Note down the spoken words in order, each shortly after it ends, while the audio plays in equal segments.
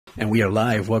And we are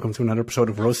live. Welcome to another episode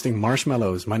of Roasting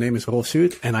Marshmallows. My name is Rolf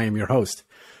Zuid, and I am your host.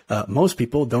 Most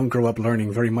people don't grow up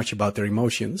learning very much about their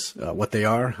emotions, what they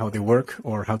are, how they work,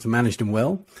 or how to manage them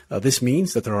well. This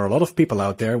means that there are a lot of people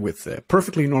out there with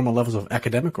perfectly normal levels of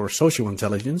academic or social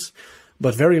intelligence,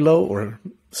 but very low or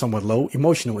somewhat low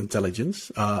emotional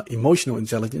intelligence. Emotional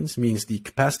intelligence means the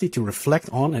capacity to reflect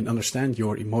on and understand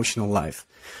your emotional life.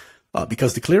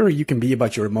 Because the clearer you can be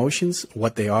about your emotions,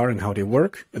 what they are and how they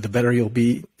work, the better you'll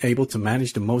be able to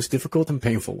manage the most difficult and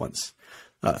painful ones.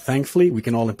 Thankfully, we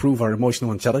can all improve our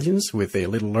emotional intelligence with a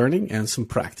little learning and some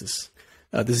practice.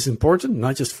 This is important,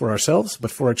 not just for ourselves,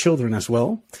 but for our children as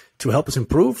well. To help us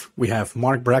improve, we have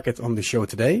Marc Brackett on the show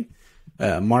today.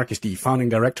 Marc is the founding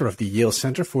director of the Yale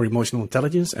Center for Emotional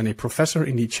Intelligence and a professor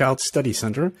in the Child Study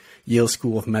Center, Yale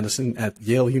School of Medicine at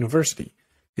Yale University.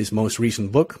 His most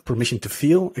recent book, Permission to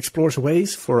Feel, explores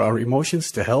ways for our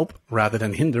emotions to help rather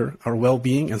than hinder our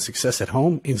well-being and success at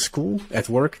home, in school, at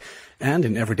work, and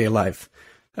in everyday life.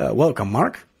 Welcome,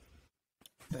 Marc.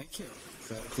 Thank you.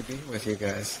 Glad to be with you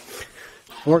guys.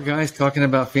 Four guys talking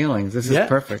about feelings. This is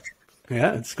perfect.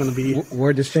 Yeah, it's going to be...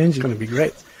 Word is changing. It's going to be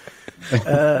great.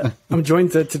 I'm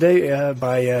joined today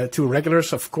by two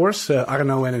regulars, of course,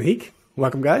 Arno and Henrique.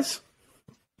 Welcome, guys.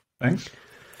 Thanks.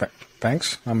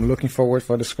 Thanks. I'm looking forward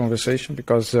for this conversation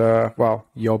because,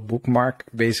 your bookmark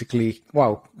basically,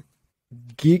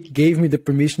 gave me the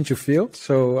permission to feel.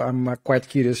 So I'm quite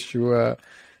curious to,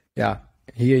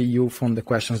 hear you from the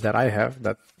questions that I have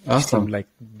that seem like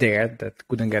that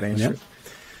couldn't get answered. Yeah.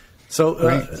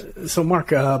 So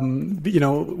Marc,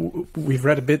 we've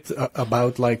read a bit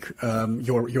about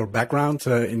your background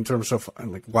in terms of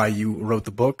why you wrote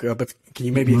the book. But can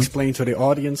you maybe explain to the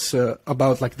audience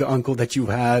about the uncle that you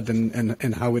had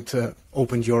and how it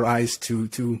opened your eyes to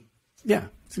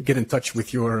get in touch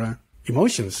with your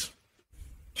emotions?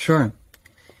 There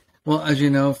Well, as you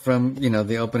know from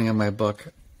the opening of my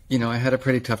book, I had a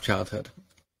pretty tough childhood.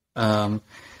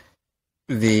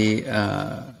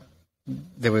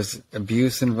 There was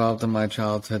abuse involved in my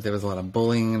childhood. There was a lot of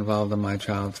bullying involved in my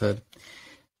childhood.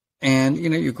 And,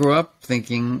 you grew up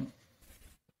thinking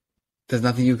there's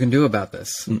nothing you can do about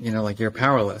this. You're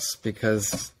powerless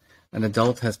because an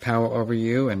adult has power over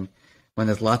you. And when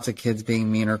there's lots of kids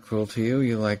being mean or cruel to you,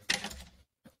 you're like,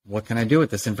 what can I do with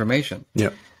this information?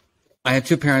 Yeah. I had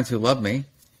two parents who loved me.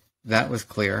 That was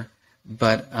clear.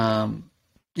 But,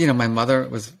 my mother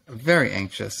was very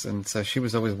anxious, and so she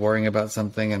was always worrying about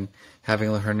something and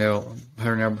having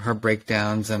her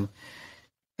breakdowns, and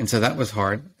so that was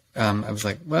hard. I was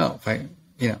like, well, if I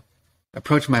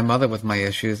approach my mother with my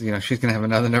issues, she's going to have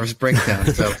another nervous breakdown.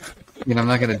 So, I'm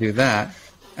not going to do that.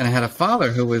 And I had a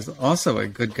father who was also a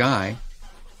good guy,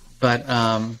 but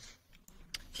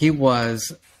he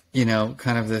was,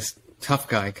 kind of this tough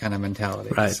guy kind of mentality.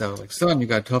 Right. So, son, you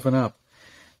got to toughen up.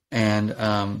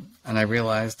 And I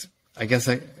realized, I guess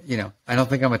I don't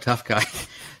think I'm a tough guy.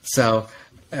 So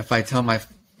if I tell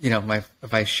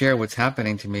if I share what's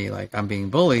happening to me, like I'm being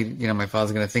bullied, my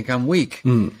father's going to think I'm weak,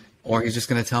 or he's just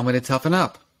going to tell me to toughen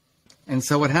up. And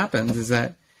so what happens is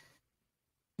that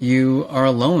you are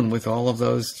alone with all of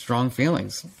those strong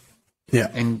feelings. Yeah.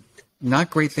 And not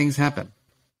great things happen.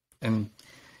 And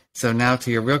so now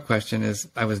to your real question is,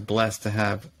 I was blessed to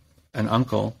have an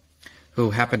uncle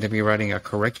who happened to be writing a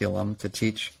curriculum to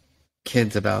teach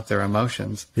kids about their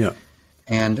emotions. Yeah.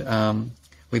 And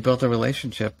we built a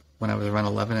relationship when I was around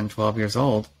 11 and 12 years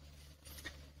old,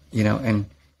 and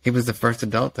he was the first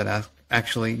adult that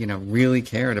actually, really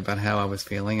cared about how I was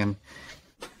feeling. And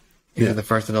he was the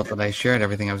first adult that I shared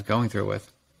everything I was going through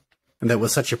with. And that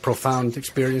was such a profound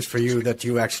experience for you that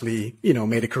you actually,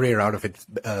 made a career out of it,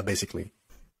 basically.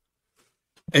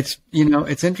 It's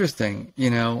interesting,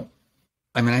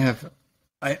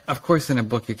 of course, in a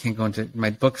book, you can't go into,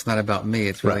 my book's not about me.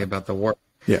 It's really about the work.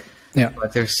 Yeah. Yeah.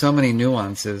 But there's so many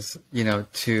nuances,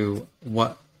 to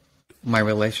what my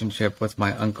relationship with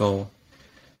my uncle,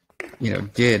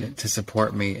 did to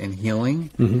support me in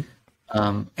healing,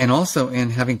 and also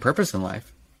in having purpose in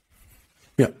life.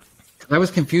 Yeah. I was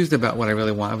confused about what I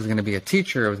really want. I was going to be a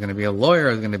teacher. I was going to be a lawyer.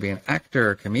 I was going to be an actor,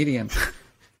 a comedian.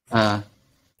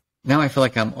 Now I feel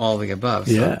like I'm all the above.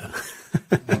 So. Yeah.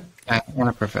 I'm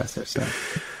a professor, so.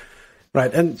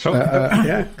 Right, and so go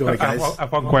ahead, guys. I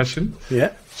have one question.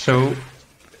 Yeah. So,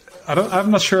 I'm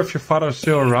not sure if your father is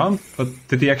still around, but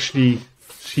did he actually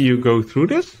see you go through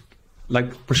this,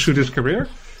 pursue this career?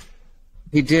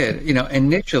 He did.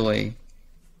 Initially,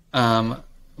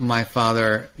 my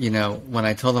father, when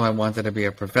I told him I wanted to be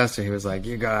a professor, he was like,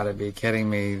 "You got to be kidding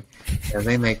me!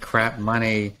 They make crap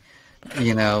money,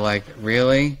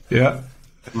 really?" Yeah.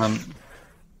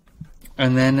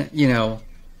 And then,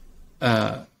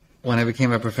 when I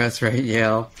became a professor at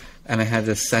Yale and I had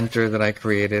this center that I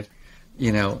created,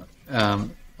 all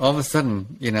of a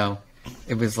sudden,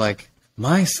 it was like,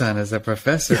 my son is a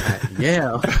professor at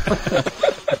Yale.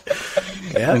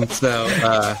 Yeah. And so,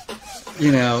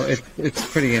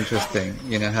 it's pretty interesting,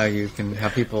 how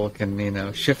people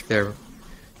can, shift their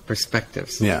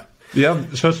perspectives. Yeah. Yeah.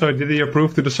 So did he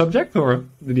approve to the subject, or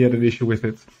did he have an issue with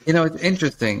it? It's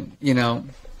interesting,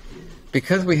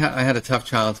 because I had a tough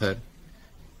childhood.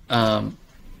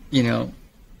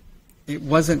 It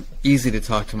wasn't easy to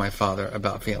talk to my father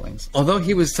about feelings, although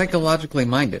he was psychologically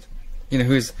minded. He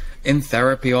was in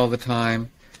therapy all the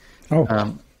time.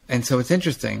 Oh. And so it's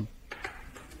interesting.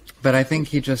 But I think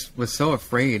he just was so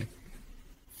afraid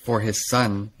for his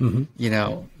son,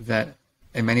 that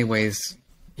in many ways,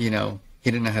 he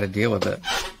didn't know how to deal with it.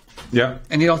 Yeah.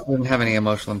 And he also didn't have any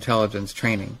emotional intelligence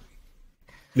training.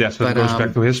 Yeah, so it goes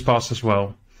back to his past as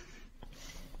well.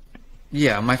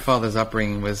 Yeah, my father's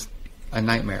upbringing was a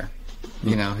nightmare.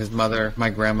 My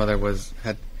grandmother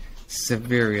had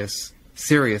serious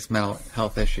mental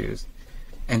health issues.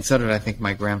 And so did, I think,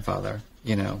 my grandfather,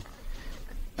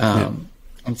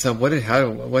 And so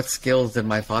what skills did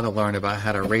my father learn about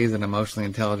how to raise an emotionally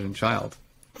intelligent child?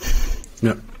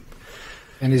 Yeah.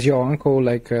 And is your uncle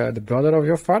like the brother of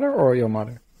your father or your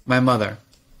mother? My mother.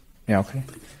 Yeah, okay.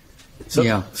 So,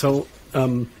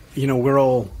 we're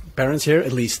all parents here,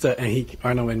 at least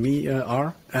Arno and me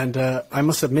are. And I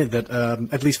must admit that,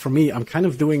 at least for me, I'm kind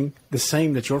of doing the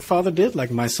same that your father did.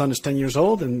 Like, my son is 10 years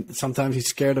old, and sometimes he's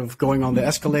scared of going on the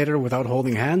escalator without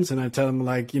holding hands. And I tell him,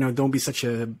 like, don't be such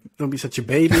a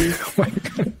baby. Oh my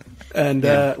God. And,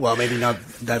 well, maybe not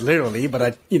that literally, but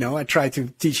I try to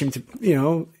teach him to,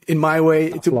 in my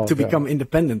way to become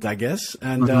independent, I guess.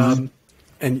 And,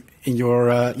 and in your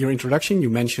introduction, you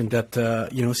mentioned that,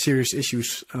 serious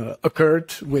issues,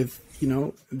 occurred with,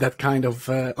 that kind of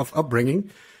upbringing.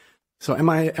 So am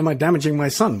I damaging my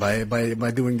son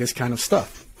by doing this kind of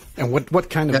stuff? And what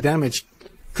kind of damage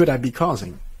could I be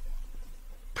causing?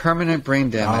 Permanent brain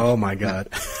damage. Oh my God.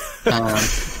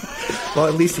 Well,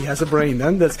 at least he has a brain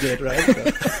then. That's good, right?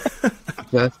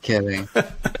 Just kidding.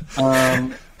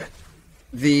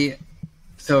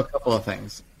 So a couple of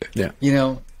things. Yeah.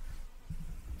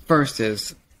 First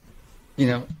is,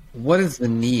 what is the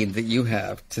need that you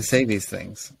have to say these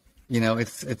things?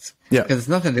 It's because it's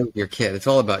nothing to do with your kid. It's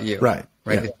all about you. Right.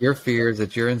 Right. Yeah. It's your fears,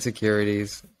 it's your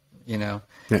insecurities, Yeah.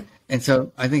 And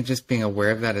so I think just being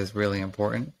aware of that is really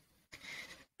important.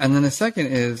 And then the second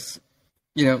is,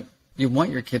 you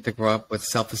want your kid to grow up with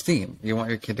self-esteem. You want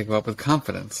your kid to grow up with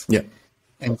confidence. Yeah.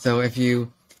 And so if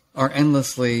you are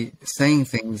endlessly saying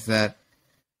things that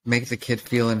make the kid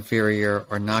feel inferior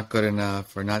or not good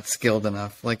enough or not skilled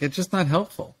enough, like, it's just not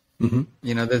helpful.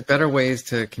 Mm-hmm. There's better ways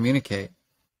to communicate,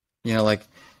 like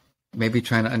maybe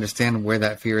trying to understand where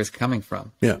that fear is coming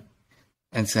from. Yeah.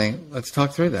 And saying, let's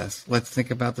talk through this. Let's think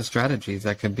about the strategies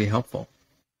that could be helpful.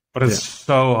 But it's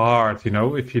so hard,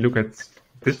 if you look at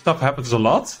this stuff happens a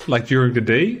lot, like during the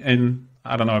day, and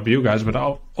I don't know about you guys, but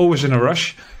I'm always in a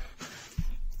rush.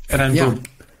 And then boom,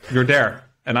 you're there.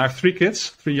 And I have 3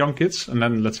 young kids, and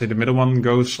then let's say the middle one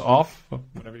goes off,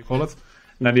 whatever you call it.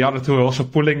 And then the other 2 are also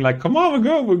pulling, like, come on,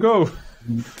 we'll go.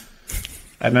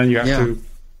 And then you have to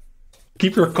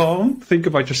keep your calm, think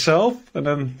about yourself, and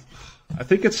then I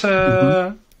think it's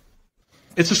a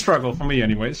struggle for me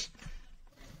anyways.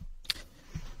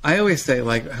 I always say,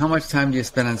 like, how much time do you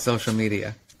spend on social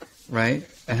media, right?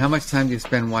 And how much time do you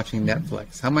spend watching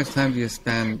Netflix? How much time do you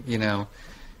spend,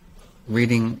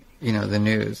 reading, the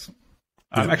news?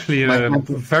 I'm actually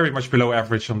very much below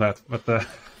average on that. But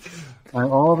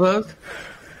on all of those?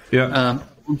 Yeah.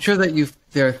 I'm sure that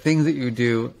there are things that you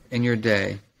do in your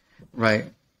day, right?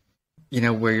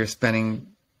 Where you're spending,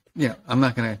 I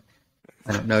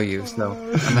don't know you, so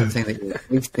I'm not saying that you're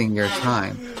wasting your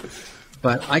time.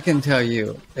 But I can tell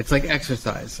you, it's like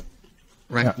exercise,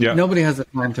 right? Yeah. Nobody has the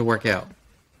time to work out.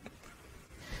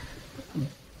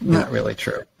 Not really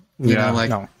true.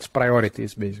 No, it's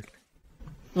priorities, basically.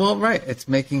 Well, right. It's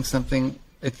making something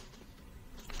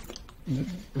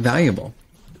valuable,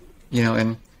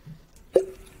 and,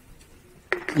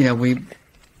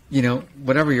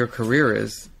 whatever your career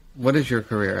is. What is your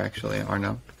career, actually,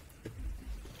 Arno?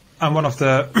 I'm one of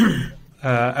the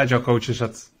agile coaches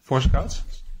at Force Scouts.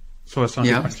 So as I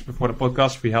mentioned before the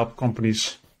podcast, we help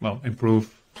companies, improve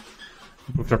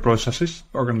their processes,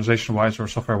 organization-wise or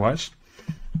software-wise.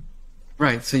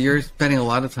 Right. So you're spending a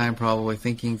lot of time probably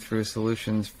thinking through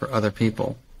solutions for other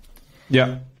people.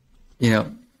 Yeah.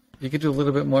 You could do a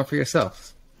little bit more for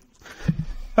yourself.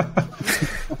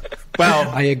 Well,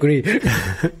 I agree.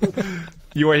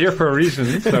 You are here for a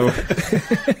reason, so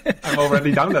I'm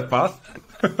already down that path.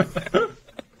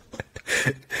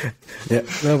 Yeah,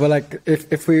 no, but like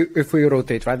if we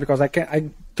rotate, right? Because I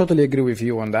totally agree with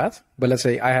you on that. But let's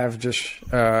say I have just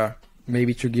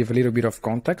maybe to give a little bit of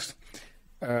context.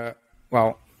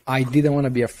 Well, I didn't want to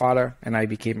be a father, and I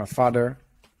became a father,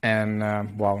 and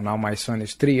well, now my son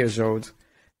is 3 years old,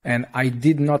 and I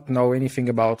did not know anything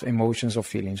about emotions or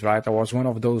feelings, right? I was one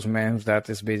of those men that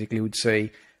is basically would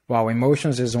say, "Wow,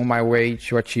 emotions is on my way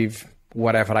to achieve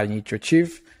whatever I need to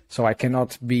achieve." So I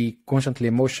cannot be constantly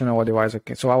emotional, otherwise I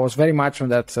can. So I was very much on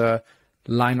that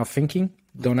line of thinking.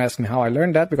 Don't ask me how I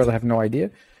learned that because I have no idea.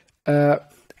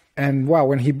 And wow,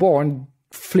 when he born,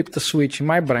 flipped a switch in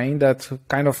my brain that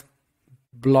kind of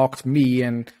blocked me.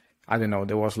 And I don't know,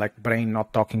 there was like brain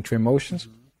not talking to emotions.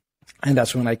 And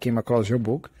that's when I came across your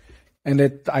book. And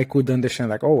that I could understand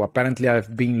like, oh, apparently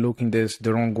I've been looking this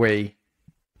the wrong way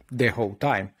the whole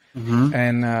time. Mm-hmm.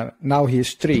 And now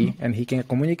he's 3 and he can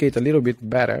communicate a little bit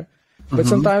better. But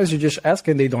sometimes you just ask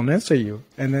and they don't answer you.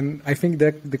 And then I think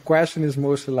that the question is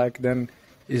mostly like, then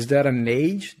is there an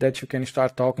age that you can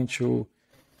start talking to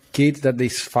kids that they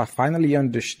finally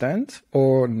understand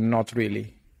or not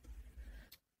really?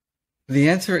 The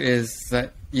answer is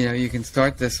that, you can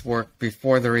start this work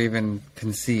before they're even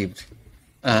conceived.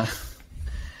 Okay.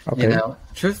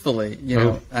 Truthfully,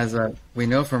 we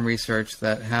know from research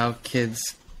that how kids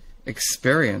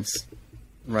experience,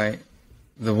 right,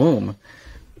 the womb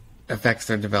affects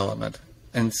their development.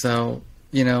 And so,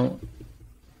 your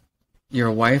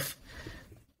wife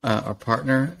or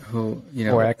partner who,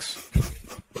 or ex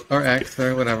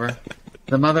or whatever,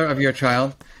 the mother of your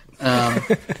child,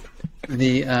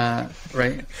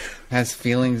 right, has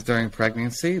feelings during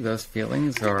pregnancy. Those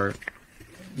feelings are,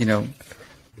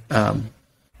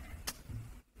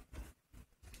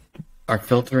 are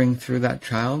filtering through that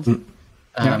child.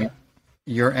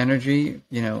 Your energy,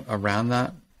 around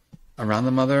the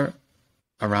mother,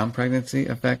 around pregnancy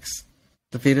affects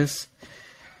the fetus.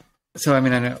 So, I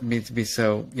don't mean to be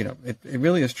so, it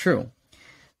really is true.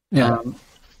 Yeah.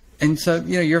 And so,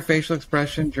 your facial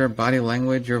expressions, your body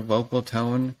language, your vocal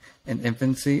tone in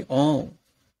infancy all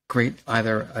create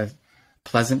either a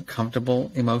pleasant,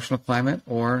 comfortable emotional climate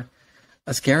or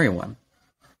a scary one.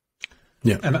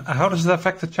 Yeah. And how does that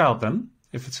affect the child then,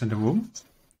 if it's in the womb?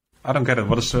 I don't get it.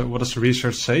 What does the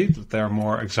research say? That they're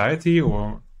more anxiety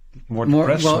or more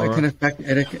depressed? Well, it can affect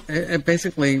it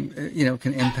basically,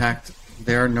 can impact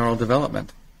their neural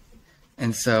development.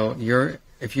 And so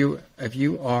if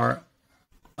you are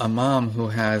a mom who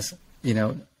has,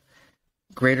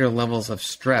 greater levels of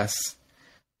stress,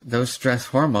 those stress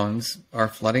hormones are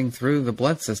flooding through the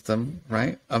blood system,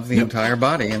 right, of the entire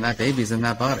body, and that baby's in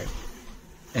that body.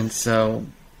 And so,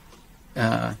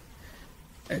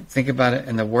 think about it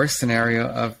in the worst scenario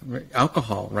of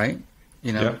alcohol, right?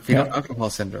 Fetal alcohol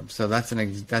syndrome. So that's an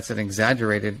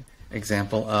exaggerated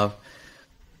example of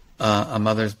a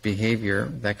mother's behavior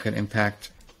that could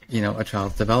impact, a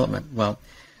child's development. Well,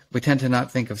 we tend to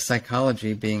not think of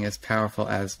psychology being as powerful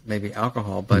as maybe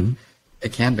alcohol, but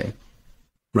it can be.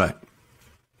 Right.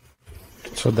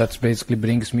 So that basically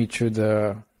brings me to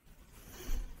the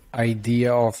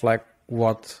idea of like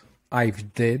what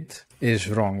I've did is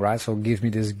wrong, right? So it gives me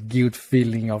this guilt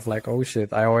feeling of like, oh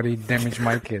shit, I already damaged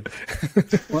my kid.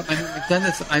 Well, I've done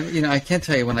this. I can't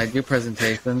tell you when I do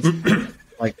presentations,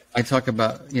 like I talk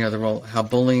about, the role, how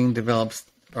bullying develops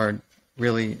or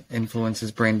really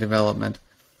influences brain development.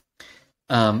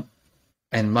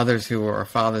 And mothers or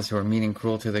fathers who are mean and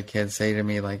cruel to their kids say to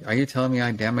me, like, are you telling me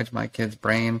I damaged my kid's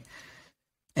brain?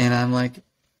 And I'm like,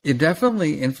 it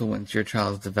definitely influenced your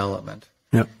child's development.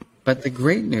 Yep. But the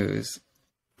great news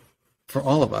for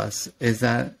all of us is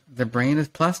that the brain is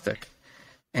plastic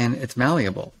and it's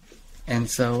malleable. And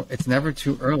so it's never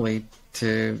too early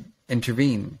to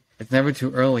intervene. It's never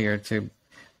too early to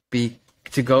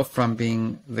go from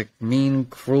being the mean,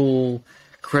 cruel,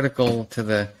 critical to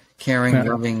the caring,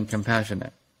 loving,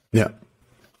 compassionate. Yeah.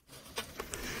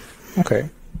 Okay.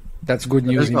 That's good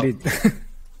news indeed.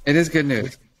 It is good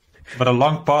news. But a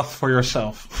long path for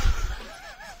yourself.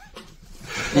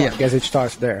 I guess it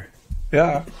starts there.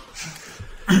 Yeah.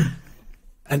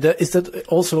 And is that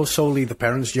also solely the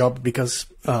parents' job? Because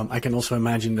I can also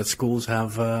imagine that schools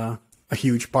have a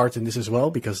huge part in this as well,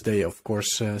 because they, of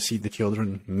course, see the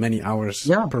children many hours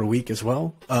per week as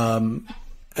well.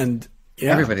 And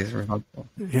everybody's responsible.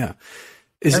 Yeah.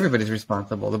 Everybody's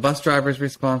responsible. The bus driver's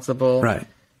responsible. Right.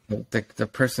 The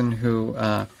person who,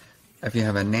 if you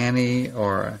have a nanny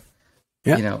or,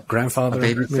 grandfather, a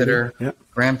babysitter,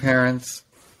 grandparents,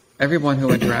 everyone who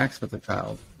interacts with the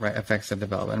child, right, affects their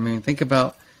development. I mean, think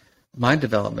about my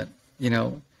development.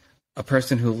 a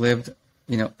person who lived,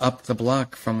 up the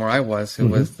block from where I was, who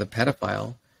was the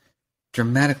pedophile,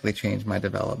 dramatically changed my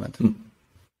development.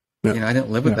 Yeah. I didn't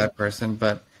live with that person,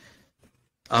 but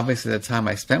obviously the time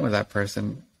I spent with that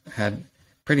person had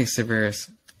pretty serious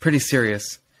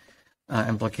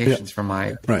implications for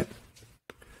my... Right.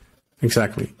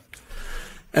 Exactly.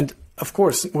 And of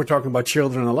course, we're talking about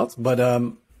children a lot, but,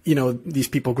 these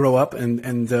people grow up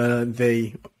and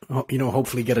they,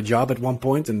 hopefully get a job at one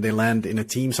point and they land in a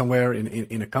team somewhere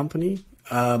in a company.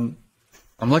 I'm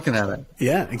looking at it.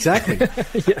 Yeah, exactly.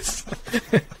 Yes.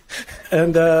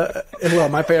 And well,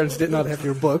 my parents did not have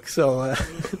your book, so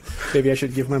maybe I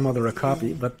should give my mother a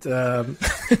copy. But because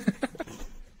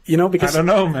I don't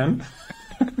know, man.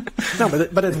 No,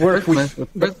 but at work,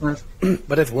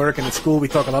 but at work and at school, we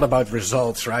talk a lot about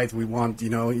results, right? We want,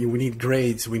 we need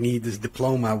grades, we need this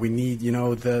diploma, we need,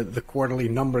 the quarterly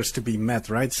numbers to be met,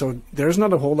 right? So there's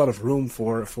not a whole lot of room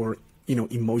for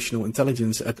emotional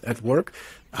intelligence at work.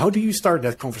 How do you start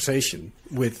that conversation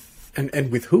with,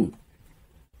 and with who?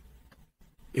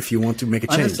 If you want to make a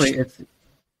change. Honestly,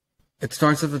 it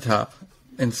starts at the top.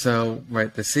 And so,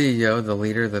 right, the CEO, the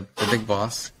leader, the big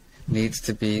boss needs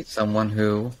to be someone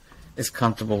who is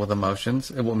comfortable with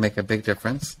emotions. It will make a big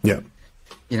difference. Yeah.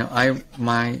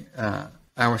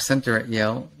 Our center at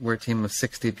Yale, we're a team of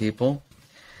 60 people.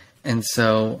 And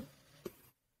so,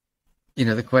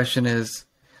 the question is,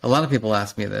 a lot of people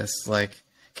ask me this, like,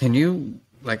 can you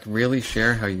really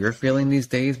share how you're feeling these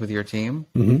days with your team?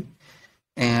 Mm-hmm.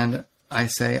 And I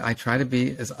say, I try to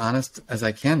be as honest as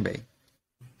I can be,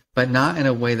 but not in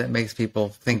a way that makes people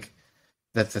think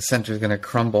that the center is going to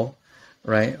crumble,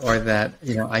 right? Or that,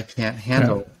 I can't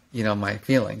handle, my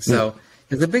feelings. So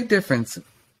there's a big difference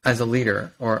as a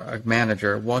leader or a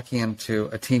manager walking into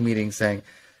a team meeting saying,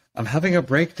 I'm having a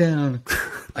breakdown.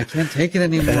 I can't take it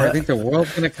anymore. I think the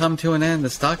world's going to come to an end. The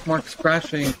stock market's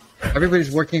crashing. Everybody's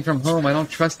working from home. I don't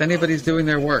trust anybody's doing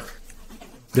their work.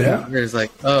 Yeah. It's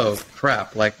like, oh,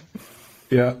 crap. Like,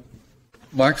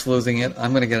 Mark's losing it.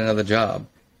 I'm going to get another job.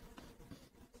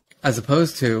 As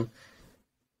opposed to,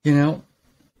 I don't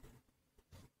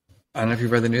know if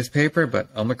you've read the newspaper, but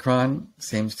Omicron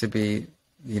seems to be,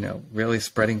 really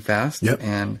spreading fast. Yep.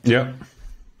 And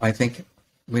I think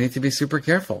we need to be super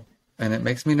careful. And it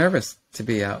makes me nervous to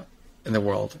be out in the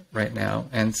world right now.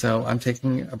 And so I'm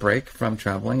taking a break from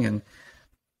traveling, and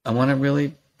I want to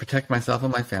really protect myself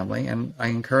and my family. And I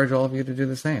encourage all of you to do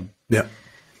the same. Yeah.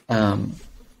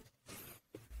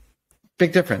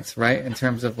 Big difference, right? In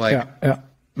terms of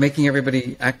making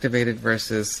everybody activated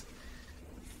versus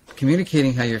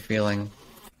communicating how you're feeling,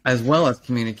 as well as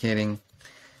communicating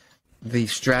the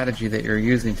strategy that you're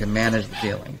using to manage the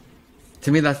feeling.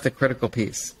 To me, that's the critical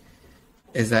piece,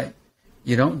 is that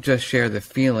you don't just share the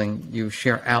feeling, you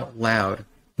share out loud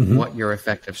what your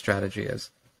effective strategy is.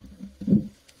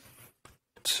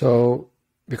 So,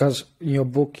 because in your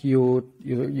book,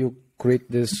 you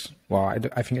create this,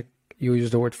 I think you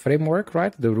use the word framework,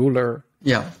 right? The ruler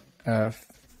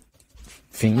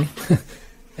thing.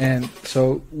 And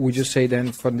so would you say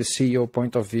then from the CEO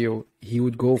point of view, he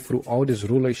would go through all this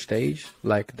ruler stage,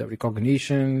 like the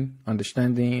recognition,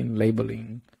 understanding,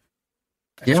 labeling,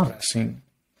 expressing,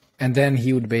 and then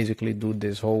he would basically do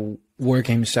this whole work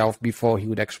himself before he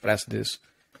would express this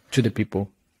to the people?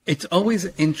 It's always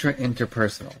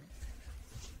interpersonal.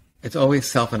 It's always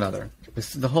self and other.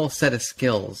 The whole set of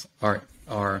skills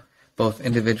are both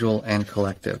individual and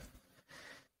collective.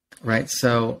 Right.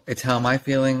 So it's how am I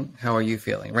feeling? How are you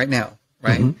feeling right now?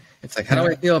 Right. It's like, how do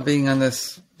I feel being on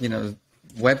this,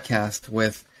 webcast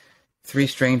with 3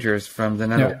 strangers from the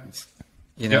Netherlands?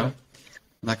 I'm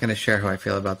not going to share how I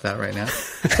feel about that right now.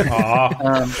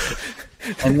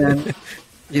 And then,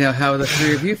 how are the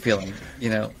 3 of you feeling,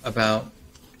 about,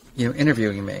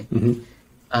 interviewing me?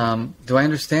 Do I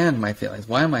understand my feelings?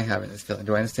 Why am I having this feeling?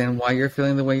 Do I understand why you're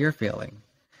feeling the way you're feeling?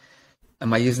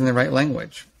 Am I using the right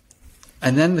language?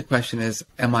 And then the question is,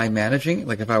 am I managing?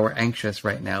 Like, if I were anxious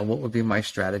right now, what would be my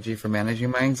strategy for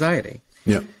managing my anxiety?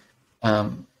 Yeah.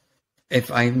 If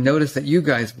I noticed that you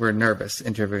guys were nervous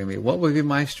interviewing me, what would be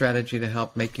my strategy to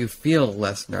help make you feel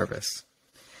less nervous?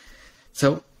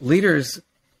 So leaders,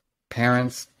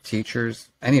 parents, teachers,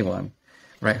 anyone,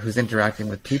 right, who's interacting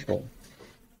with people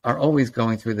are always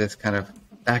going through this kind of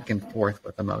back and forth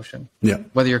with emotion,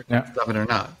 whether you're conscious of it or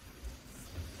not.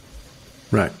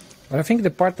 Right. But I think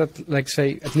the part that, like,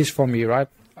 say, at least for me, right,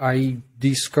 I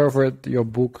discovered your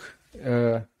book,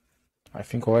 I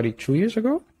think already 2 years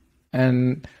ago.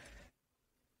 And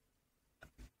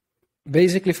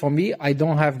basically for me, I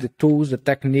don't have the tools, the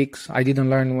techniques I didn't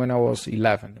learn when I was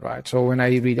 11, right? So when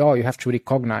I read, you have to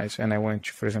recognize, and I went,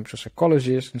 for example, to a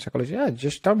psychologist, and psychologist,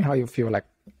 just tell me how you feel. Like,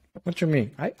 What do you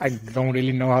mean? I don't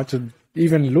really know how to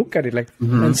even look at it. Like,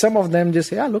 and some of them just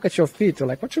say, "Yeah, look at your feet." Or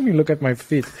like, what do you mean, look at my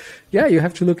feet? Yeah, you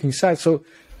have to look inside. So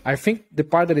I think the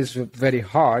part that is very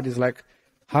hard is like,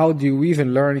 how do you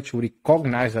even learn to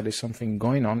recognize that there's something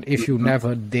going on if you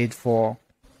never did for,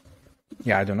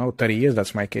 I don't know, 30 years?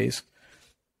 That's my case.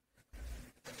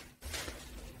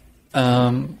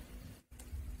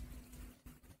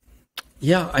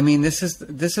 Yeah, I mean, this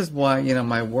is why,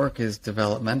 my work is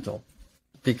developmental,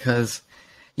 because,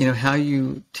 how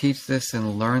you teach this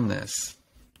and learn this,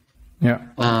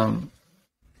 in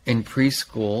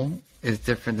preschool is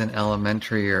different than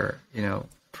elementary or,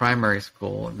 primary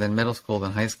school, then middle school,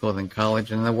 then high school, then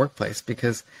college, and the workplace,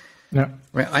 because right,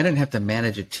 I didn't have to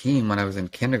manage a team when I was in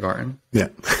kindergarten. Yeah.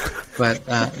 But,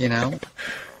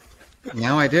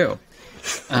 now I do.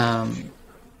 I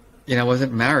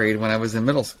wasn't married when I was in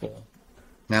middle school.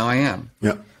 Now I am.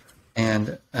 Yeah.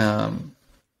 And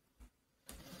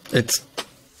it's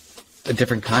a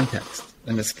different context,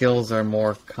 and the skills are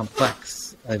more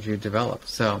complex as you develop.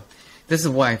 So this is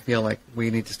why I feel like we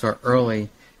need to start early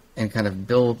and kind of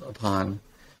build upon,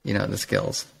 the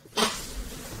skills.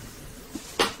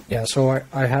 Yeah, so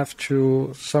I have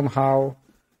to somehow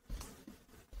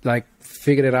like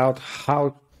figure it out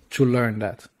how to learn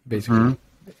that, basically.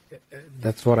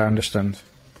 That's what I understand.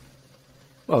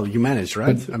 Well, you managed,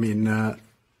 right? I mean,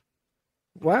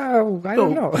 well, I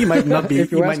don't know. You might not be.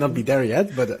 You might not be there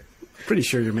yet, but pretty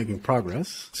sure you're making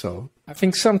progress. So I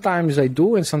think sometimes I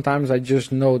do, and sometimes I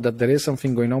just know that there is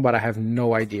something going on, but I have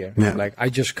no idea. Yeah. Like I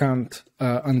just can't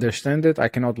understand it. I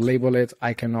cannot label it.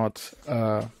 I cannot,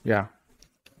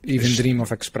 even dream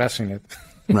of expressing it.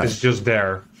 Right. It's just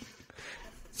there.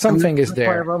 Something is That's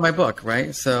why I there. wrote my book,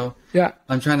 right? So Yeah.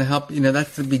 I'm trying to help.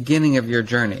 That's the beginning of your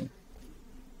journey.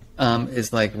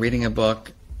 Is like reading a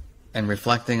book and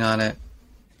reflecting on it.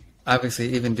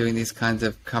 Obviously, even doing these kinds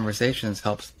of conversations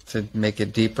helps to make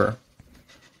it deeper.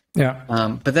 Yeah.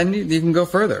 But then you can go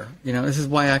further. This is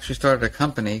why I actually started a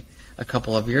company a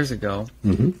couple of years ago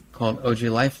called OG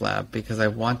Life Lab, because I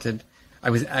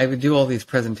would do all these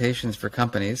presentations for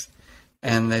companies,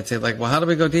 and they'd say like, well, how do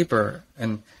we go deeper?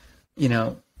 And,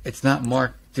 it's not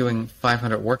Mark doing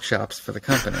 500 workshops for the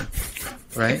company,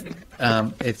 right?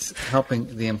 It's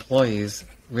helping the employees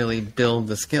really build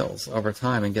the skills over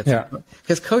time and get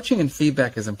because coaching and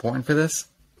feedback is important for this.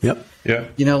 Yep.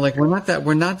 Yeah. Like we're not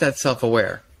that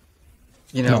self-aware.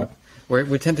 No.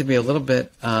 We tend to be a little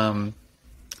bit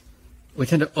we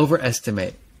tend to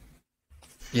overestimate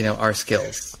our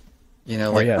skills.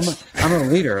 Like yes. I'm a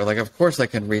leader, like of course I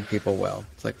can read people well.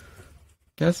 It's like,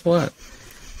 guess what?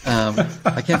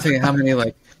 I can't tell you how many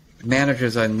like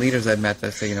managers and leaders I've met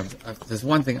that say, there's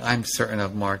one thing I'm certain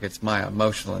of, Mark, it's my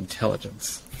emotional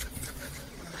intelligence.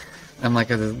 I'm like,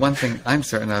 there's one thing I'm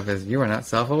certain of is you are not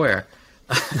self-aware.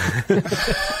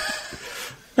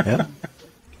 Yeah.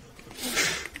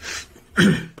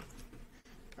 I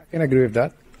can agree with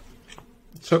that.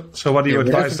 So what do you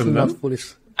advise them Definitely then? not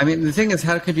foolish. I mean, the thing is,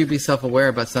 how could you be self-aware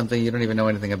about something you don't even know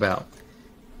anything about,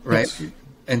 right?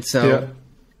 And so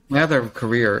my other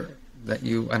career that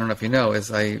I don't know if you know,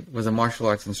 is I was a martial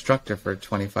arts instructor for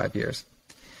 25 years.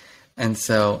 And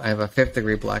so I have a 5th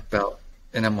degree black belt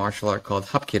in a martial art called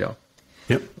Hapkido.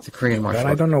 Yep. It's a Korean martial But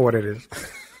art. I don't know what it is.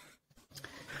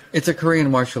 It's a Korean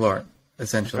martial art,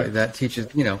 essentially, that teaches,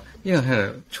 how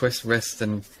to twist wrists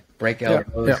and break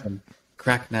elbows and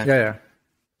crack neck. Yeah.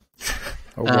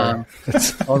 Oh, boy.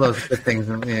 All those good things.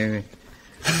 The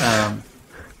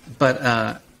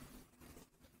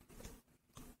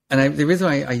reason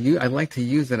I like to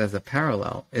use it as a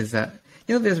parallel is that,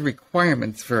 there's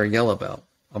requirements for a yellow belt,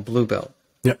 a blue belt,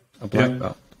 Yep. a black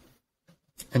belt.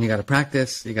 And you got to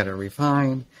practice, you got to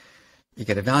refine, you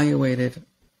get evaluated.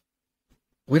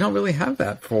 We don't really have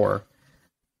that for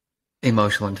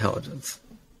emotional intelligence.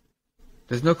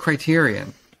 There's no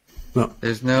criterion. No.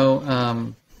 There's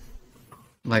no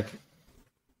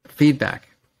feedback.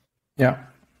 Yeah.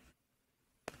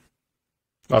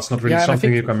 That's not really and I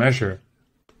something think- you can measure,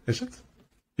 is it?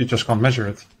 You just can't measure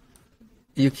it.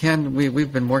 You can.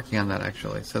 We've been working on that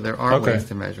actually. So there are Okay. ways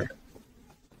to measure it.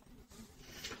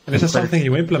 And is that something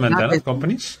you implement then not- at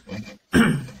companies?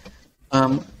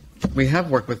 We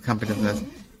have worked with companies on this.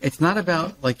 It's not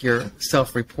about like your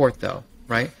self-report though,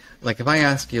 right? Like if I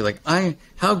ask you,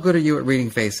 how good are you at reading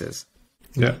faces?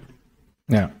 Yeah.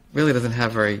 Yeah. Really doesn't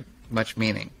have very much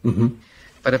meaning. Mm-hmm.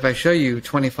 But if I show you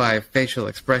 25 facial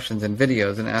expressions in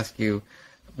videos and ask you,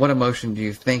 what emotion do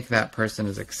you think that person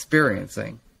is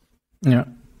experiencing? Yeah.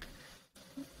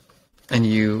 And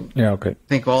you Yeah. Okay.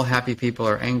 think all happy people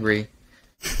are angry,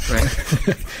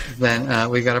 right? Then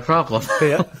we got a problem.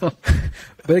 Yeah.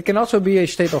 But it can also be a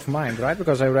state of mind, right?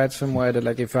 Because I read somewhere that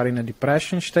like if you're in a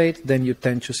depression state, then you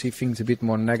tend to see things a bit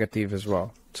more negative as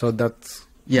well. So that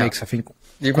makes, I think,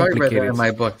 you probably read that in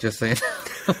my book, just saying.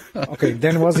 Okay,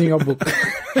 then it was in your book.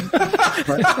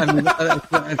 But, I mean,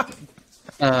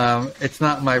 it's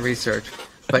not my research,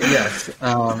 but yes,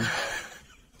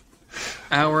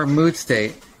 our mood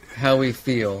state, how we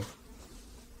feel,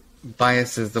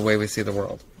 biases the way we see the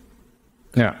world.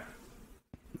 Yeah.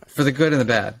 For the good and the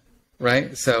bad,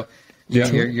 right? So your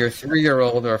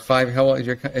 3-year-old or 5, how old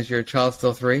is your child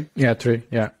still 3? Yeah, 3,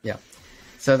 yeah. Yeah.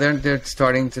 So they're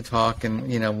starting to talk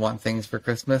and, want things for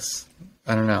Christmas.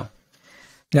 I don't know.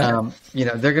 Yeah.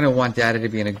 They're going to want daddy to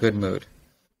be in a good mood,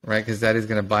 right? Because daddy's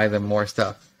going to buy them more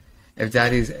stuff. If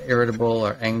daddy's irritable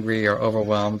or angry or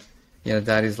overwhelmed,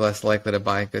 daddy's less likely to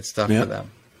buy good stuff for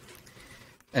them.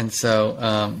 And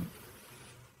so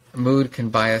mood can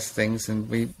bias things, and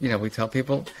we tell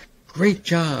people, great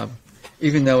job,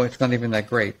 even though it's not even that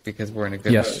great because we're in a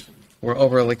good mood. We're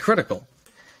overly critical,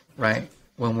 right?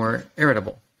 When we're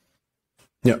irritable.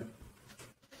 Yeah.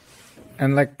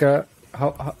 And like,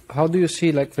 how do you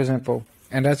see, like, for example,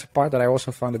 and that's a part that I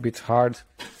also found a bit hard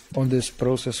on this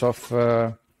process of,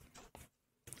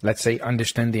 let's say,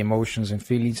 understand the emotions and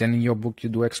feelings. And in your book, you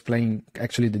do explain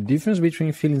actually the difference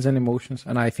between feelings and emotions.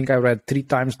 And I think I read 3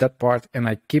 times that part, and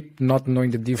I keep not knowing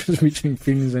the difference between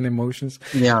feelings and emotions.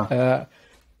 Yeah.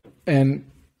 And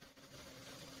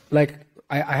like,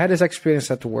 I had this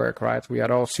experience at work, right? We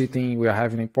are all sitting, we are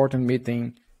having an important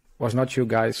meeting. Was not you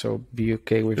guys, so be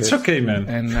okay with it. It's okay, man.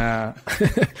 And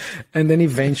and then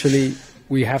eventually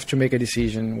we have to make a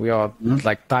decision. We are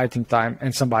like tight in time,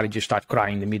 and somebody just start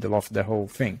crying in the middle of the whole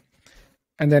thing.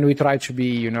 And then we try to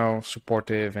be,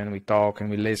 supportive, and we talk and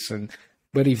we listen.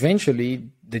 But eventually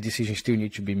the decision still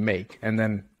needs to be made. And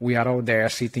then we are all there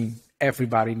sitting,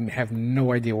 everybody have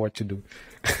no idea what to do.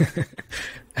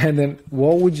 And then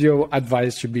what would your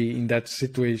advice to be in that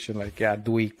situation? Like,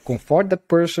 do we comfort that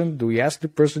person? Do we ask the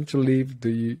person to leave?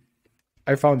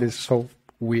 I found this so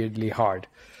weirdly hard.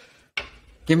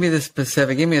 Give me a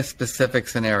specific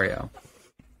scenario.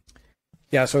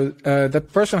 Yeah, so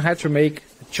that person had to make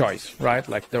a choice, right?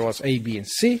 Like there was A, B, and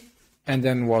C, and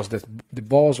then the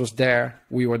boss was there,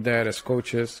 we were there as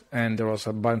coaches, and there was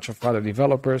a bunch of other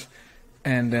developers.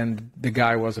 And then the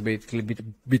guy was a bit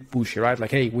pushy, right?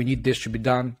 Like, hey, we need this to be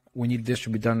done. We need this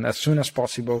to be done as soon as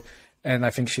possible. And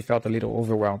I think she felt a little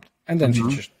overwhelmed. And then she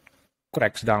just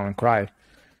cracks down and cried.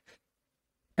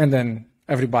 And then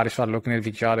everybody started looking at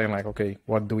each other and like, okay,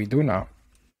 what do we do now?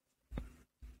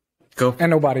 Go. And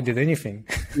nobody did anything.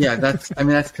 Yeah, that's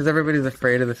because everybody's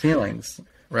afraid of the feelings,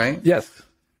 right? Yes.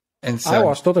 And so I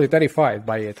was totally terrified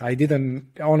by it. I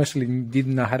honestly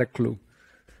didn't have a clue.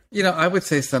 I would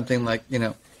say something like,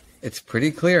 it's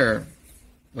pretty clear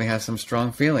we have some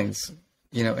strong feelings,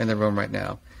 in the room right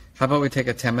now. How about we take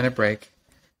a 10-minute break?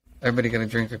 Everybody going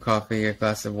to drink a coffee, a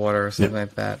glass of water, or something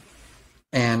like that.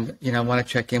 And, I want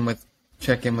to check in with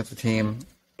the team,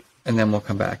 and then we'll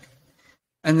come back.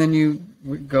 And then you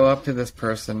go up to this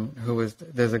person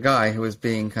there's a guy who was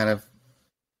being kind of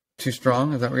too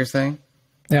strong. Is that what you're saying?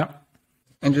 Yeah.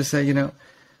 And just say,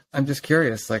 I'm just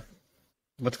curious, like,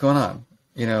 what's going on?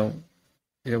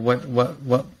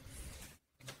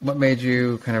 What made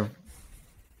you kind of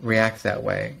react that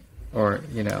way? Or,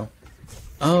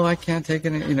 oh, I can't take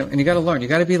it, and you got to learn. You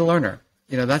got to be the learner.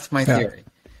 That's my theory.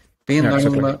 Be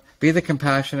the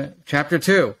compassionate, chapter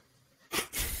 2,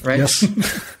 right? Yes.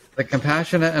 The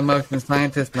compassionate emotion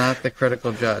scientist, not the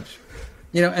critical judge.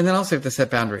 And then also you have to set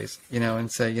boundaries, and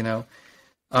say,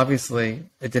 obviously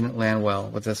it didn't land well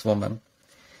with this woman.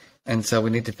 And so we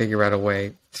need to figure out a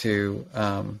way to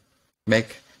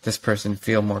make this person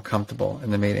feel more comfortable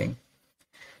in the meeting.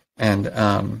 And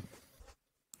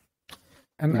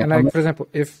like, for example,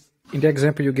 if in the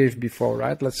example you gave before,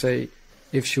 right? Let's say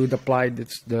if she would apply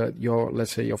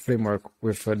your framework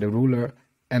with the ruler,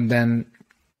 and then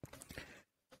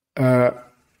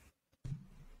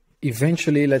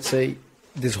eventually, let's say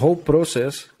this whole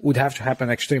process would have to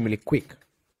happen extremely quick.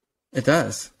 It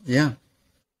does, yeah.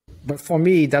 But for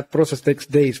me, that process takes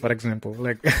days, for example.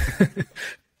 Like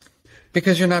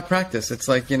because you're not practiced. It's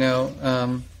like,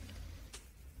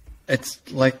 it's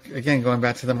like, again, going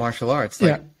back to the martial arts,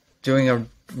 like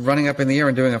running up in the air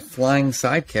and doing a flying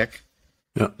side kick,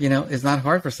 is not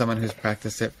hard for someone who's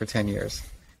practiced it for 10 years.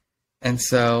 And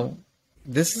so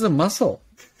this is a muscle.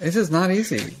 This is not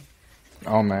easy.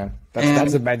 Oh, man.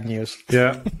 That's the bad news.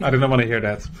 Yeah, I didn't want to hear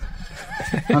that.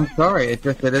 I'm sorry. It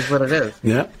is what it is.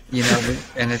 Yeah.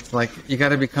 And it's like, you got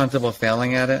to be comfortable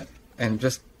failing at it and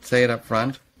just say it up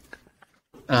front.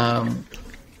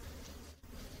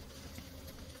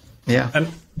 Yeah, And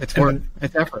it's work.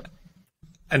 It's effort.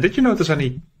 And did you notice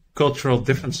any cultural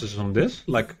differences on this,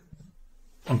 like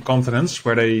on continents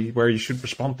where you should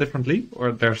respond differently,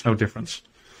 or there's no difference?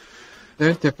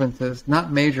 There's differences,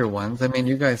 not major ones. I mean,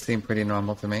 you guys seem pretty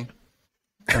normal to me.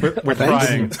 We're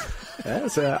trying.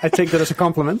 Yes, I take that as a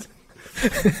compliment.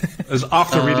 It's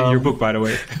after reading your book, by the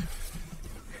way.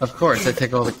 Of course, I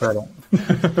take all the credit.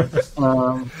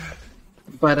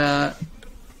 But I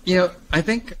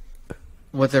think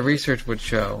what the research would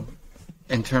show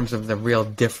in terms of the real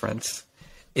difference,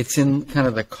 it's in kind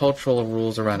of the cultural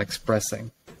rules around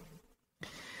expressing.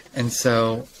 And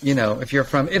so, if you're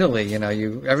from Italy,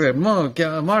 everybody,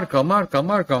 Marco.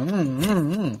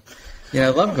 I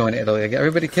love going to Italy.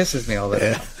 Everybody kisses me all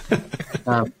the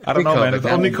time. I don't know, man. It's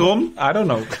Omicron? I don't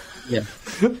know. Yeah.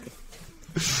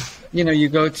 You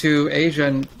go to Asia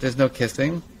and there's no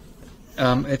kissing.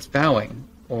 It's bowing,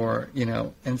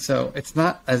 and so it's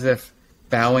not as if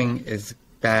bowing is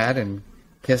bad and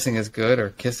kissing is good,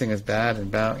 or kissing is bad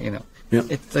and bow. Yeah.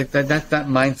 It's like that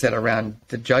mindset around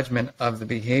the judgment of the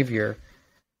behavior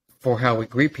for how we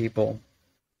greet people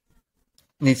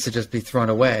needs to just be thrown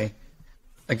away.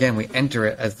 Again, we enter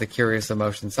it as the curious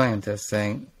emotion scientist,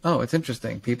 saying, "Oh, it's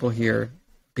interesting. People here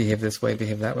behave this way,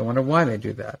 behave that way. I wonder why they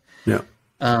do that." Yeah.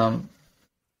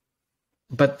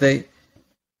 But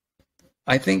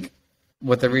I think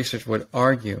what the research would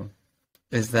argue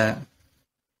is that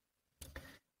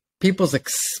people's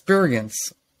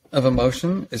experience of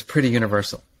emotion is pretty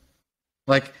universal.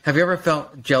 Like, have you ever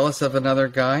felt jealous of another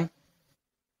guy?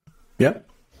 Yeah.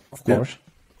 Of course.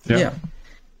 Yeah.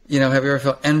 Have you ever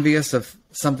felt envious of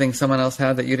something someone else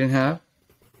had that you didn't have?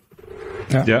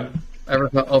 Yeah. Ever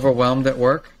felt overwhelmed at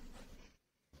work?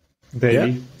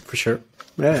 Daily. Yeah, for sure.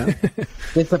 Yeah.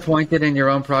 Disappointed in your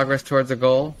own progress towards a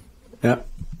goal? Yeah.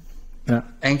 Yeah.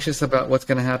 Anxious about what's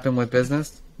going to happen with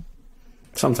business?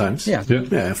 Sometimes. Yeah.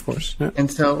 Yeah, of course. Yeah.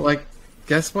 And so,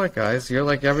 guess what, guys? You're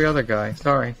like every other guy.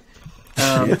 Sorry.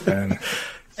 And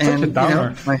And a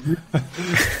downer.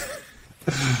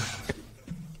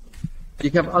 You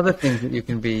have other things that you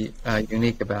can be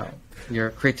unique about, your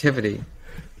creativity.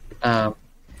 But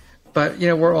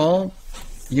we're all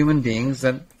human beings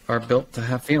that are built to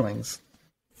have feelings.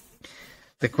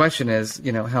 The question is,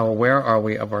 how aware are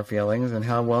we of our feelings, and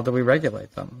how well do we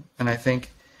regulate them? And I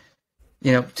think,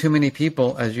 too many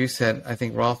people, as you said, I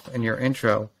think, Rolf, in your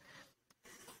intro,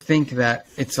 think that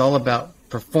it's all about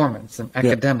performance and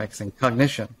academics and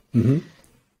cognition. Mm-hmm.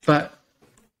 But,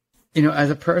 as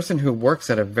a person who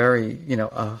works at a very,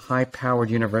 a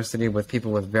high-powered university with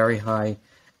people with very high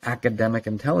academic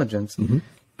intelligence,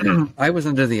 I was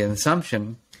under the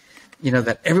assumption,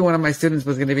 that every one of my students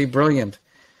was going to be brilliant.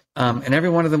 And every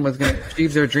one of them was going to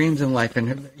achieve their dreams in life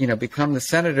and, become the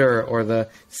senator or the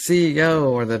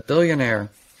CEO or the billionaire.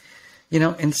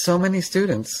 And so many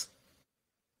students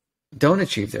don't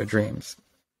achieve their dreams.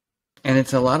 And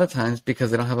it's a lot of times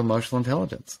because they don't have emotional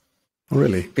intelligence.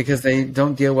 Really? Because they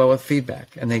don't deal well with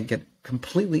feedback, and they get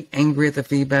completely angry at the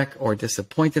feedback, or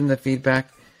disappointed in the feedback,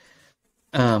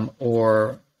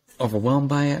 or overwhelmed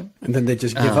by it. And then they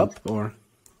just give up, or?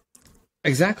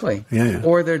 Exactly. Yeah.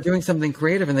 Or they're doing something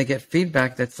creative and they get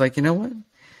feedback that's like, you know what?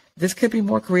 This could be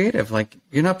more creative. Like,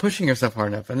 you're not pushing yourself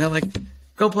hard enough. And they're like,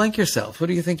 go blank yourself. Who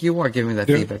do you think you are giving me that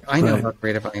feedback? I know how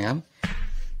creative I am.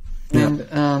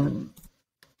 Yeah.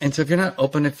 And so if you're not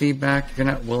open to feedback, if you're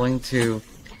not willing to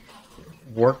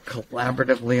work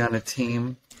collaboratively on a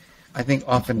team, I think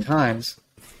oftentimes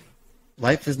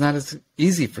life is not as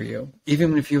easy for you,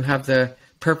 even if you have the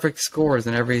perfect scores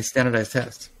in every standardized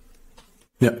test.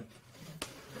 Yeah.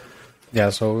 Yeah,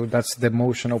 so that's the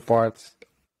emotional part.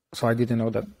 So I didn't know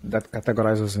that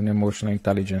categorizes an emotional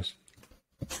intelligence.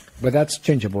 But that's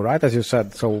changeable, right? As you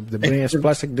said. So the brain is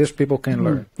plastic. These people can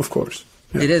learn. Of course.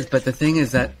 Yeah. It is. But the thing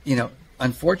is that,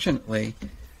 unfortunately,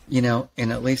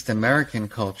 in at least American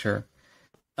culture,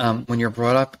 when you're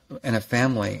brought up in a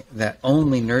family that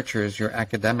only nurtures your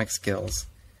academic skills,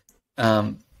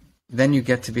 then you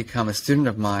get to become a student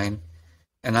of mine.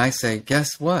 And I say,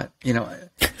 guess what? There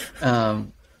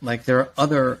are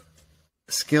other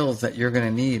skills that you're going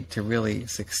to need to really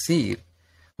succeed.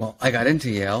 Well, I got into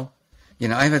Yale.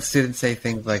 I've had students say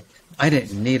things like, I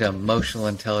didn't need emotional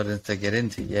intelligence to get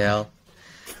into Yale.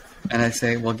 And I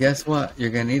say, well, guess what? You're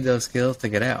going to need those skills to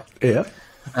get out. Yeah.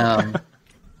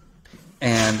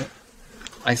 And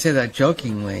I say that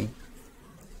jokingly,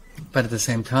 but at the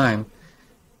same time,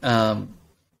 I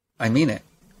mean it.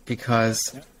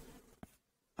 Because,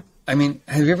 have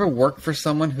you ever worked for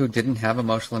someone who didn't have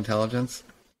emotional intelligence?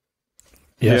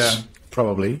 Yes. Yeah.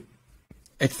 Probably.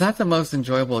 It's not the most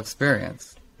enjoyable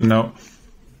experience. No.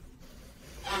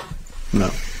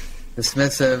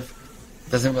 Dismissive,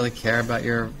 doesn't really care about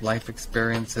your life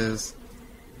experiences,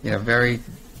 very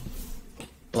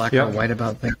black or white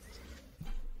about things.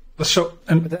 So,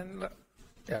 But then,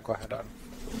 go ahead on.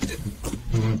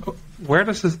 where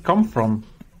does it come from?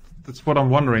 That's what I'm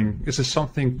wondering. Is this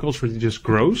something culturally just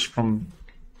grows from,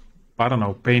 I don't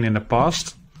know, pain in the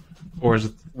past? Or is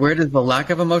it... Where does the lack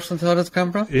of emotional intelligence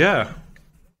come from? Yeah.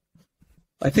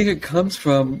 I think it comes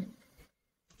from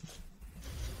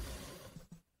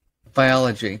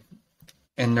biology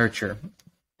and nurture,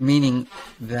 meaning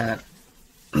that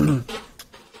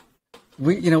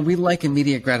we like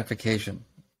immediate gratification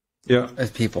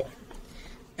as people.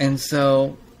 And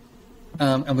so,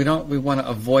 and we want to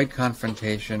avoid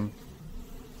confrontation.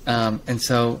 And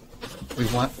so we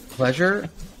want pleasure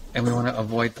and we want to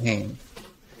avoid pain.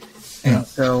 And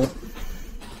so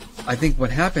I think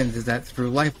what happens is that through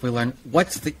life we learn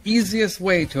what's the easiest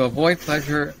way to avoid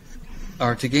pleasure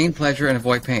or to gain pleasure and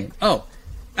avoid pain. Oh,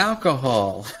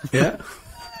 alcohol. Yeah.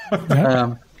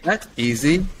 That's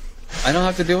easy. I don't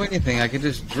have to do anything. I can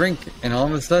just drink, and all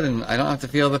of a sudden I don't have to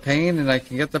feel the pain and I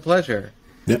can get the pleasure.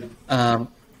 Yeah.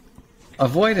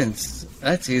 Avoidance,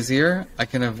 that's easier. I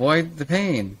can avoid the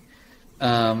pain.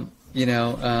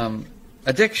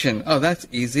 Addiction, oh, that's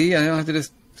easy. I don't have to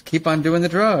just keep on doing the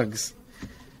drugs.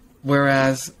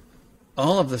 Whereas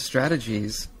all of the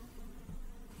strategies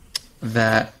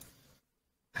that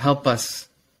help us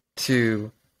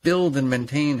to build and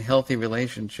maintain healthy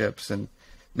relationships and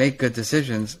make good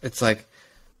decisions, it's like,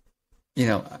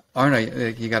 Arno,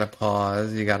 you got to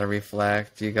pause, you got to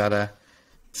reflect, you got to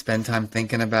spend time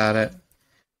thinking about it.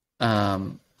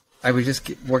 I was just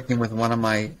working with one of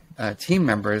my team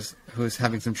members who's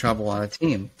having some trouble on a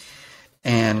team,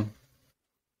 and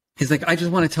he's like, I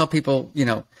just want to tell people, I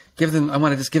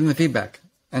want to just give them the feedback.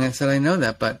 And I said, I know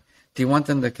that, but do you want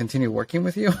them to continue working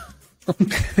with you?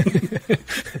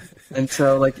 And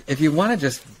so, like, if you want to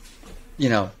just,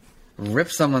 rip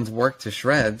someone's work to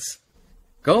shreds,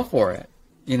 go for it.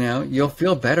 You'll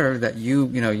feel better that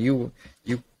you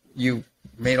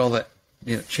made all the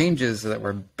changes that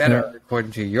were better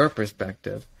according to your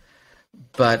perspective.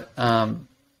 But no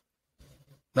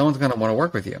one's going to want to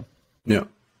work with you. Yeah.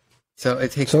 So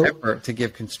it takes effort to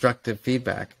give constructive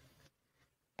feedback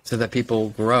so that people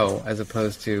grow as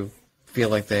opposed to feel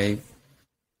like they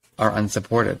are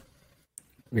unsupported.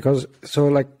 Because,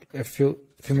 a few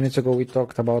minutes ago, we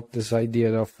talked about this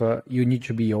idea of you need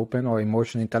to be open or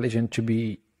emotionally intelligent to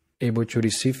be able to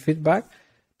receive feedback.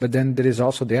 But then there is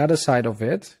also the other side of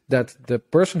it, that the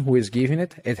person who is giving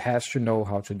it has to know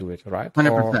how to do it, right?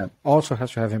 100%. Or also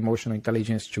has to have emotional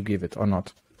intelligence to give it, or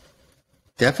not?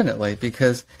 Definitely,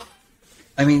 because,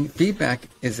 feedback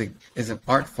is an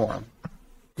art form,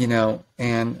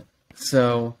 and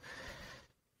so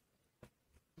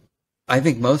I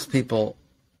think most people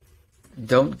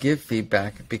don't give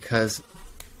feedback because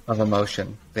of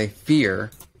emotion. They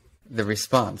fear the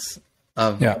response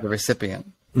of the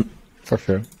recipient. For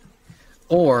sure.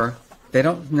 Or they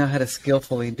don't know how to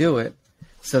skillfully do it,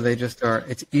 so they just are,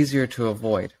 it's easier to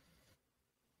avoid.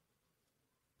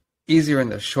 Easier in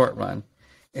the short run.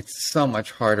 It's so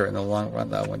much harder in the long run,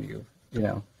 though, when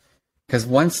because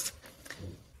once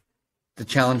the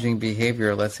challenging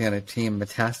behavior, let's say on a team,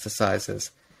 metastasizes,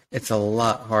 it's a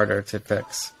lot harder to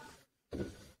fix.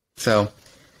 So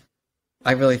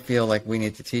I really feel like we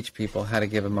need to teach people how to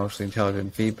give emotionally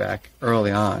intelligent feedback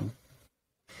early on.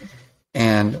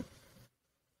 And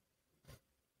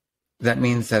that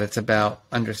means that it's about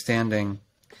understanding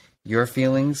your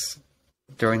feelings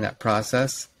during that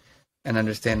process and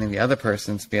understanding the other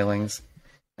person's feelings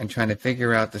and trying to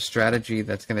figure out the strategy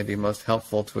that's going to be most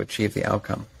helpful to achieve the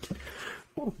outcome.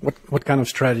 What kind of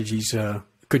strategies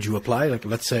could you apply? Like,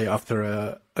 let's say after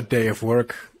a day of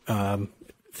work,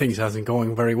 things hasn't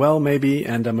going very well maybe,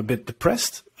 and I'm a bit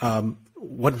depressed.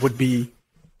 What would be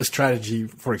a strategy,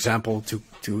 for example, to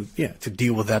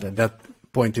deal with that at that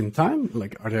point in time?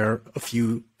 Like, are there a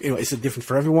few, is it different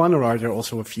for everyone, or are there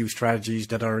also a few strategies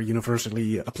that are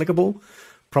universally applicable?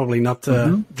 Probably not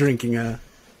drinking a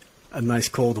nice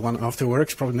cold one after work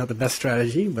is probably not the best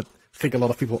strategy, but I think a lot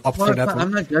of people opt for that.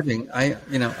 I'm not judging. I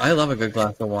love a good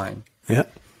glass of wine. Yeah.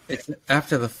 It's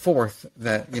after the fourth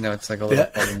that, it's like a little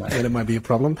problematic. Yeah, that might be a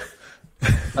problem.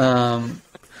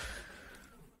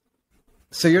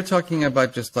 So you're talking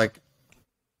about just like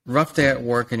rough day at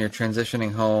work and you're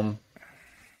transitioning home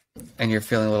and you're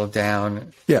feeling a little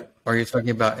down. Yeah. Or you're talking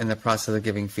about in the process of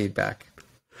giving feedback?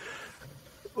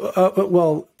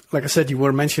 Well, like I said, you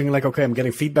were mentioning like, okay, I'm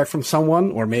getting feedback from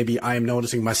someone, or maybe I am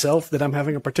noticing myself that I'm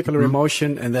having a particular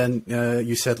emotion. And then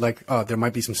you said like, there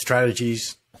might be some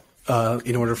strategies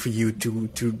in order for you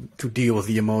to deal with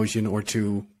the emotion or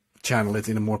to channel it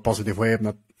in a more positive way. I'm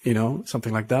not,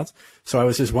 something like that. So I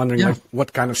was just wondering, like,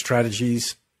 what kind of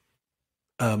strategies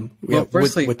would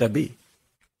that be?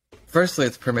 Firstly,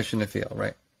 it's permission to feel,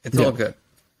 right? It's all good.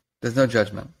 There's no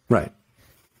judgment. Right.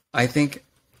 I think,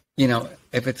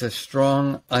 if it's a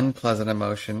strong, unpleasant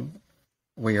emotion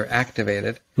where you're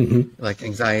activated, like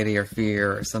anxiety or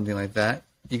fear or something like that,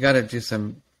 you got to do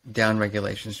some down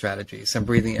regulation strategies, some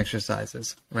breathing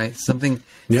exercises, right? Something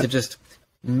to just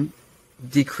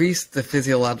decrease the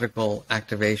physiological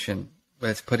activation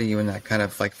that's putting you in that kind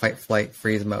of like fight, flight,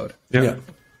 freeze mode. Yeah.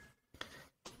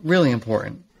 Really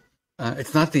important.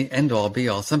 It's not the end all be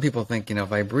all. Some people think,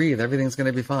 if I breathe, everything's going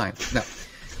to be fine. No.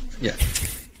 Yeah.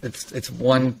 It's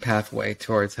one pathway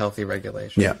towards healthy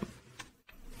regulation. Yeah.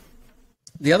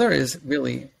 The other is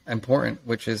really important,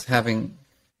 which is having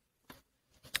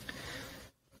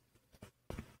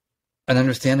an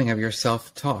understanding of your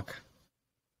self-talk.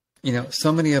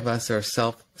 So many of us are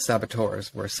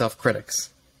self-saboteurs. We're self-critics.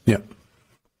 Yeah.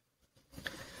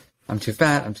 I'm too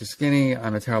fat. I'm too skinny.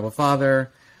 I'm a terrible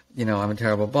father. I'm a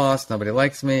terrible boss. Nobody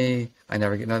likes me.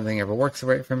 Nothing ever works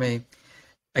right for me.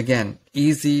 Again,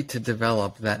 easy to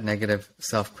develop that negative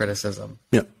self-criticism.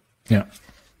 Yeah. Yeah.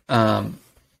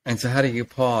 And so how do you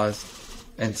pause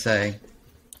and say,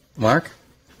 Mark,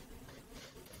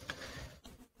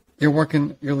 you're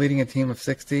leading a team of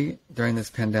 60 during this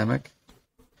pandemic.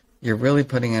 You're really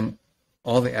putting in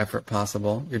all the effort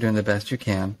possible. You're doing the best you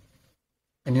can.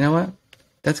 And you know what?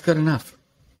 That's good enough.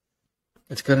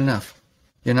 It's good enough.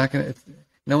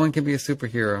 No one can be a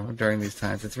superhero during these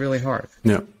times. It's really hard.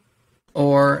 Yeah.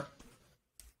 Or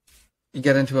you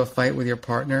get into a fight with your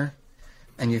partner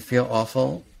and you feel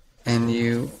awful and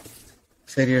you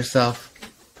say to yourself,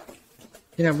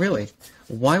 really,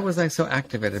 why was I so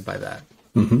activated by that?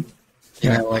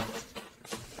 Like,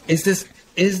 is this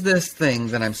thing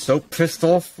that I'm so pissed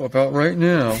off about right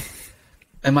now,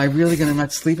 am I really going to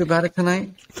not sleep about it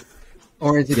tonight?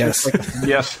 Or is it just like,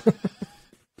 Yes.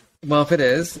 well, if it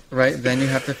is, right, then you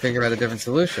have to figure out a different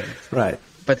solution. Right.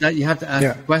 But that you have to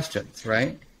ask questions,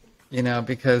 right?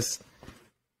 Because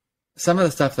some of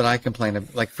the stuff that I complain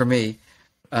of, like for me,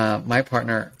 my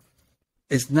partner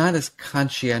is not as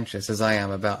conscientious as I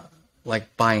am about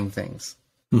like buying things.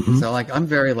 So like I'm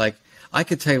very like, I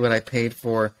could tell you what I paid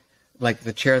for like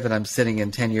the chair that I'm sitting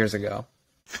in 10 years ago.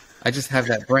 I just have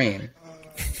that brain.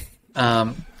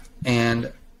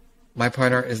 And my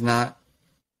partner does not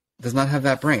have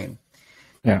that brain.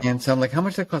 Yeah. And so I'm like, how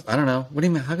much did it cost? I don't know. What do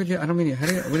you mean? How could you? I don't mean.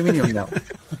 What do you mean you don't know?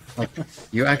 Like,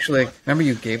 you actually remember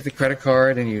you gave the credit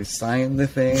card and you signed the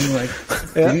thing. Like,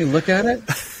 did you look at it?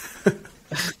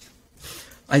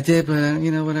 I did, but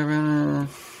whatever.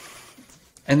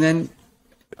 And then,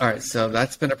 all right. So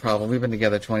that's been a problem. We've been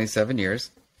together 27 years,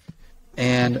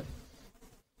 and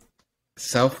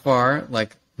so far,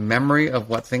 like memory of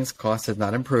what things cost has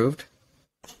not improved.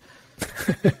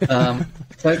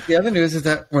 But the other news is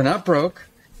that we're not broke.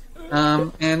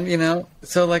 And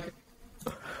so like,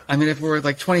 I mean, if we're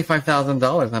like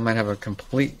 $25,000, I might have a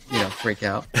complete, freak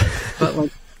out. But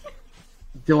like,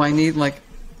 do I need like,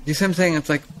 you see what I'm saying? It's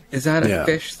like, is that a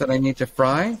fish that I need to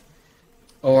fry?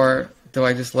 Or do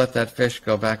I just let that fish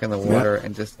go back in the water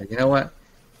and just say, you know what?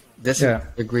 This is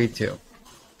agreed to.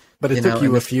 But it took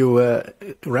you a few,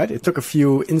 right? It took a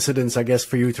few incidents, I guess,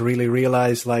 for you to really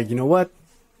realize, like, you know what?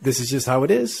 This is just how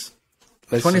it is.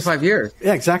 25 years.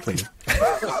 Yeah, exactly.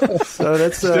 So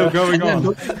that's still going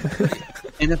on.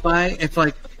 And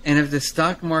if the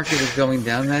stock market is going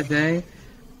down that day,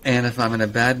 and if I'm in a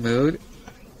bad mood,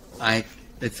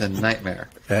 it's a nightmare.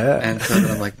 Yeah. And so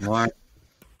I'm like, Mark,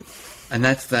 and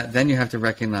that's that. Then you have to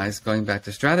recognize, going back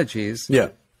to strategies. Yeah.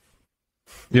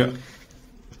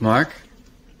 Mark,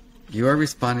 you are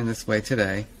responding this way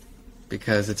today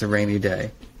because it's a rainy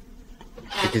day.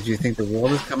 Because you think the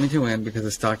world is coming to an end because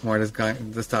the stock market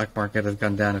has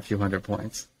gone down a few hundred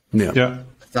points. Yeah. The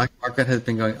stock market has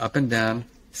been going up and down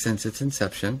since its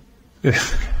inception.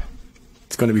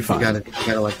 It's going to be fine. You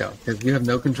gotta let go because you have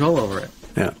no control over it.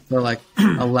 Yeah. So like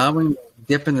allowing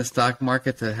dip in the stock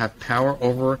market to have power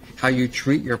over how you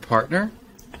treat your partner,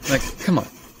 like come on,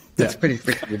 that's pretty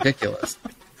freaking ridiculous.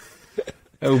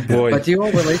 Oh boy! But do you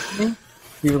all relate to me?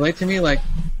 You relate to me like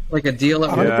a deal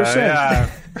at 100%. Yeah.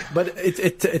 But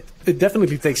it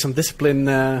definitely takes some discipline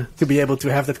to be able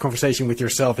to have that conversation with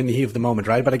yourself in the heat of the moment,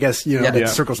 right? But I guess that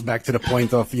circles back to the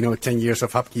point of 10 years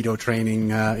of Hapkido training,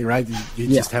 right? You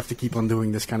just have to keep on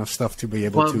doing this kind of stuff to be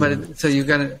able to. So you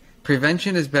got to.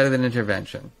 Prevention is better than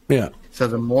intervention. Yeah. So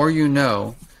the more you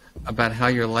know about how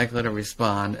you're likely to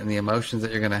respond and the emotions that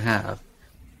you're going to have,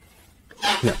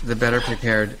 the better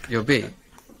prepared you'll be.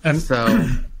 And so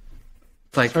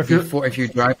It's like So if you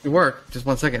drive to work, just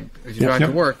 1 second, if you drive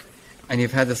to work and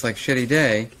you've had this like shitty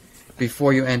day,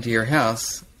 before you enter your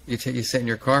house, you sit in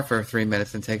your car for 3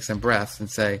 minutes and take some breaths and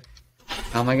say,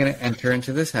 how am I going to enter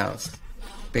into this house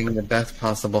being the best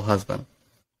possible husband?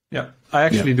 Yeah, I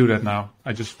actually do that now.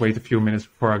 I just wait a few minutes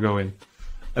before I go in.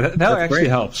 That actually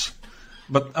helps.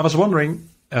 But I was wondering,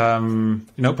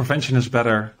 prevention is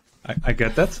better. I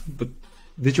get that. But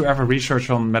did you ever research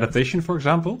on meditation, for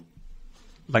example?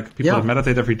 Like people that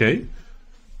meditate every day?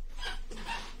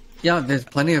 Yeah, there's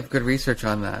plenty of good research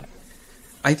on that.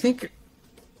 I think,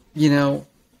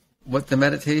 what the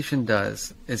meditation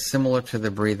does is similar to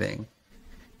the breathing,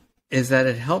 is that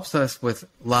it helps us with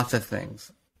lots of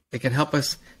things. It can help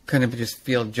us kind of just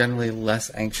feel generally less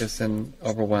anxious and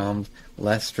overwhelmed,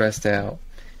 less stressed out.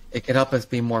 It can help us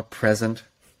be more present,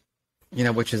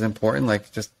 which is important,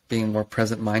 like just being more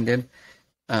present-minded.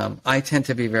 I tend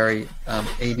to be very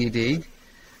ADD.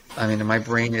 I mean, my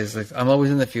brain is like, I'm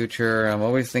always in the future. I'm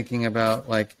always thinking about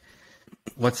like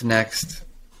what's next.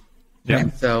 Yeah.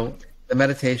 And so the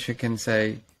meditation can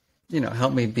say,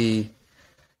 help me be,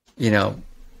 a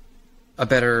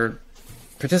better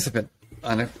participant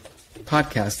on a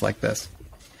podcast like this.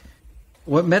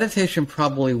 What meditation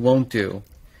probably won't do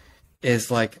is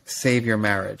like save your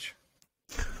marriage.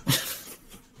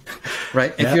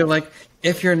 Right? Yeah.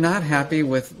 If you're not happy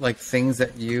with like things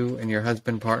that you and your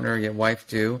husband, partner, your wife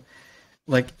do,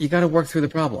 like you got to work through the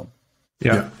problem.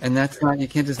 Yeah. And you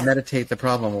can't just meditate the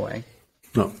problem away.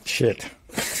 No. Shit.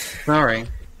 Sorry.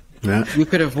 Yeah. You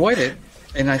could avoid it.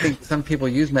 And I think some people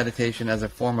use meditation as a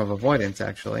form of avoidance,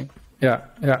 actually. Yeah.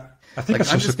 I think Like,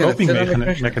 it's I'm just just a gonna coping sit on the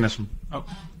cushion. mechanism. Oh,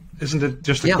 isn't it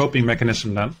just a Yeah. coping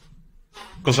mechanism then?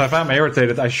 Because if I'm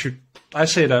irritated, I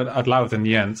say that out loud in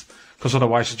the end, because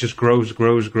otherwise it just grows,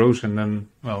 and then,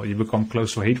 well, you become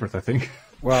close to hatred, I think.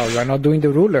 Well, you are not doing the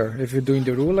ruler. If you're doing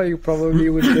the ruler, you probably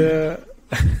would do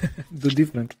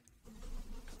different.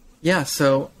 Yeah,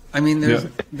 so, I mean,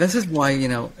 this is why,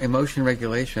 emotion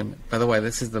regulation, by the way,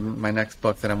 this is my next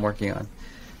book that I'm working on,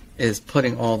 is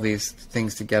putting all these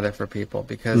things together for people,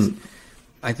 because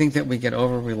I think that we get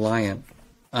over-reliant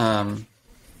on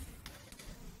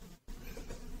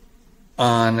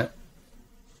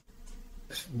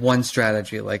one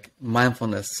strategy. Like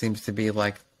mindfulness seems to be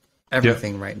like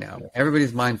everything right now.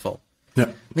 Everybody's mindful.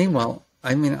 Yeah. Meanwhile,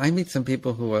 I mean, I meet some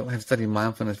people who have studied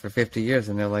mindfulness for 50 years,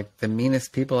 and they're like the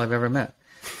meanest people I've ever met.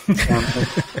 It's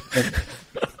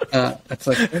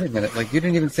like, wait a minute, like you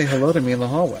didn't even say hello to me in the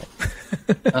hallway.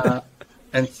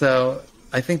 And so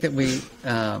I think that we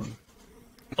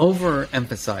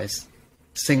overemphasize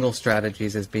single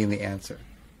strategies as being the answer.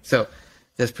 So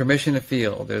there's permission to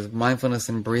feel, there's mindfulness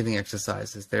and breathing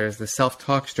exercises, there's the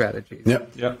self-talk strategies.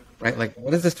 Yeah. Right? Like,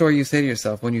 what is the story you say to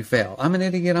yourself when you fail? I'm an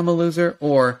idiot, I'm a loser,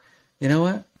 or, you know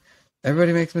what?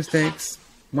 Everybody makes mistakes.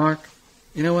 Mark,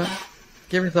 you know what?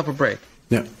 Give yourself a break.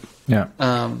 Yeah.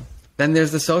 Then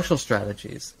there's the social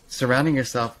strategies, surrounding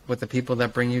yourself with the people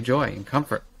that bring you joy and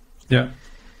comfort. Yeah.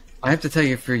 I have to tell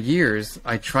you, for years,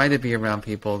 I tried to be around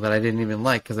people that I didn't even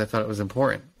like because I thought it was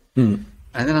important. And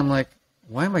then I'm like,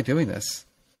 why am I doing this?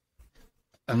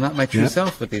 I'm not my true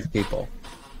self with these people.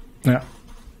 Yeah.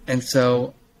 And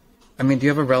so, I mean, do you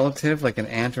have a relative, like an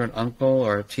aunt or an uncle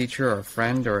or a teacher or a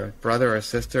friend or a brother or a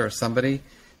sister or somebody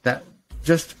that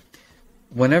just,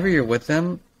 whenever you're with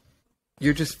them,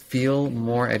 you just feel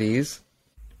more at ease?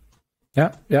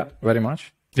 Yeah, very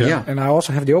much. Yeah. And I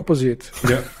also have the opposite.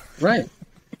 Yeah. Right.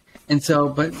 And so,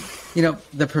 but,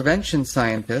 the prevention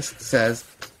scientist says,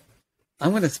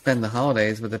 I'm going to spend the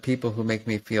holidays with the people who make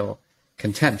me feel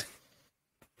content,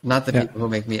 not the people who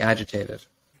make me agitated.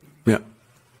 Yeah.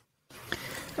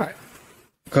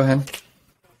 Go ahead.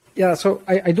 Yeah, so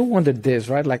I do wonder this,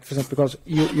 right? Like, for example, because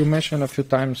you mentioned a few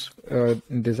times in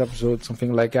this episode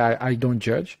something like, I don't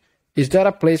judge. Is there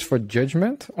a place for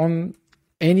judgment on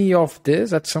any of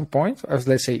this at some point? As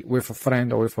let's say with a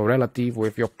friend or with a relative, or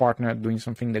with your partner doing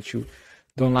something that you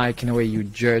don't like, in a way you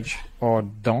judge or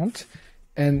don't.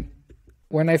 And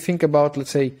when I think about,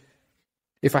 let's say,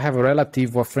 if I have a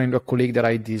relative or friend or colleague that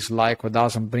I dislike or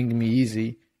doesn't bring me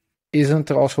easy, isn't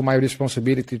it also my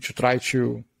responsibility to try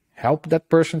to help that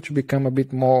person to become a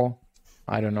bit more,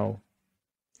 I don't know,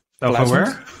 Self-aware?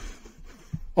 pleasant?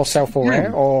 Or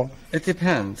self-aware? Or It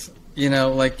depends.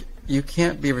 Like, you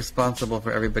can't be responsible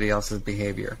for everybody else's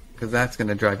behavior, because that's going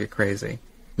to drive you crazy.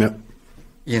 Yeah.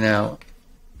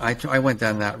 I went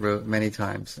down that route many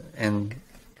times. And,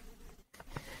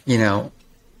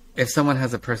 if someone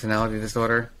has a personality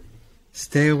disorder,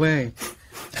 stay away.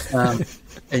 And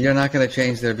you're not going to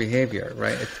change their behavior,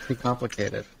 right? It's too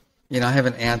complicated. I have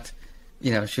an aunt,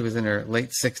 she was in her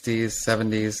late 60s,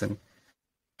 70s,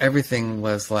 everything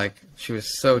was like, she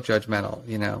was so judgmental,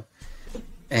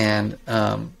 and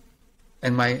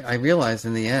I realized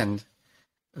in the end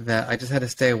that I just had to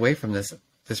stay away from this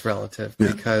relative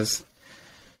because,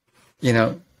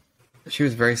 she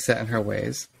was very set in her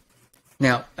ways.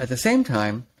 Now, at the same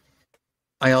time,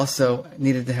 I also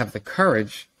needed to have the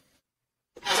courage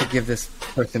to give this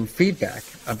person feedback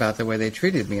about the way they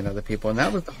treated me and other people. And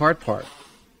that was the hard part.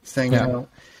 Saying,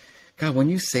 God, when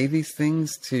you say these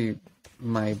things to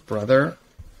my brother,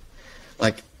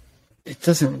 like, it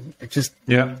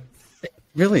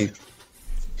really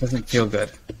doesn't feel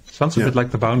good. Sounds a bit like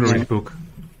the Boundaries book.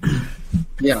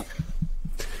 Yeah.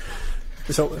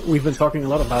 So we've been talking a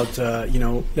lot about,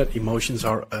 that emotions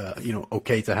are,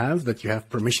 okay to have, that you have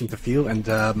permission to feel. And,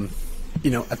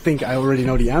 I think I already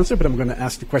know the answer, but I'm going to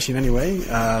ask the question anyway.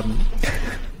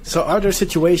 So are there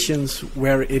situations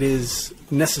where it is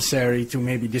necessary to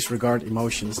maybe disregard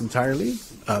emotions entirely?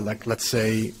 Like, let's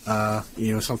say,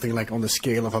 something like on the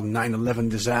scale of a 9/11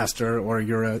 disaster, or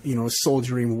you're a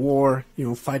soldier in war,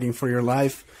 fighting for your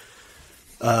life.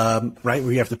 Right?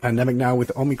 We have the pandemic now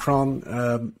with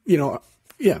Omicron.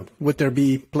 Would there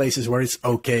be places where it's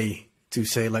okay to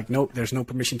say, like, nope, there's no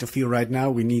permission to feel right now.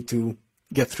 We need to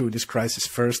get through this crisis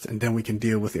first, and then we can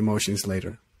deal with emotions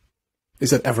later.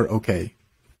 Is that ever okay?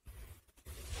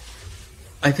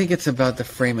 I think it's about the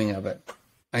framing of it.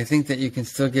 I think that you can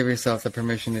still give yourself the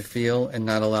permission to feel and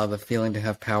not allow the feeling to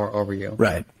have power over you.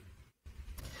 Right.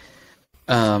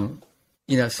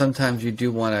 Sometimes you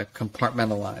do want to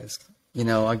compartmentalize.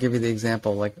 I'll give you the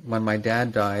example. Like when my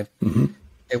dad died,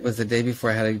 it was the day before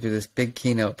I had to do this big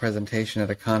keynote presentation at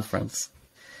a conference.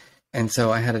 And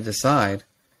so I had to decide,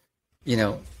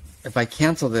 if I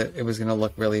canceled it, it was going to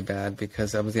look really bad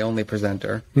because I was the only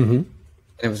presenter. And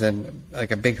it was in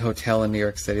like a big hotel in New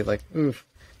York City. Like, oof,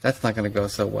 that's not going to go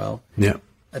so well. Yeah.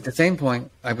 At the same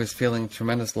point, I was feeling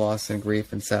tremendous loss and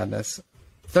grief and sadness.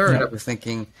 Third, I was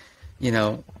thinking,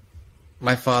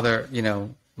 my father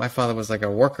was like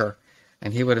a worker,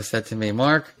 and he would have said to me,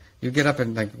 Mark, you get up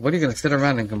and like, what are you going to sit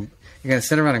around and you're going to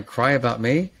sit around and cry about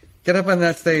me? Get up on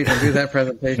that stage and do that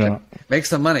presentation. Make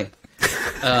some money.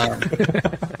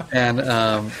 And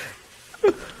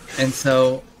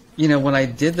so, when I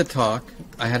did the talk,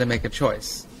 I had to make a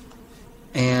choice,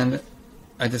 and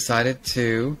I decided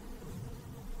to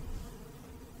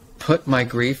put my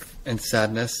grief and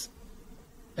sadness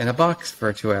in a box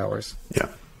for 2 hours. Yeah.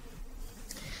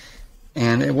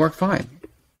 And it worked fine.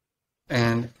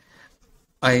 And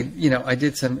I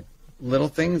did some little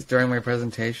things during my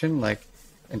presentation, like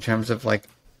in terms of like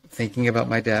thinking about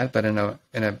my dad, but in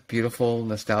a beautiful,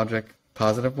 nostalgic,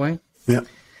 positive way. Yeah.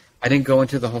 I didn't go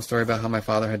into the whole story about how my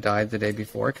father had died the day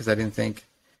before because I didn't think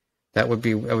that would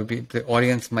be the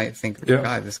audience might think,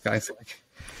 God, this guy's like,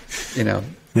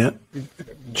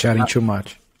 chatting too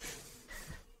much.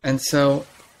 And so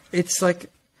it's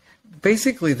like,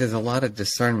 basically there's a lot of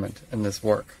discernment in this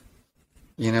work,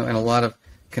 and a lot of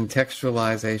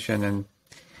contextualization and,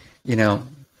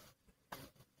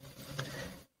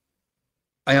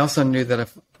 I also knew that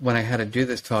when I had to do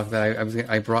this talk that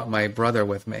I brought my brother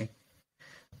with me.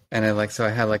 And I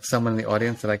had like someone in the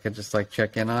audience that I could just like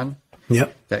check in on. Yeah.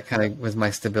 That kind of was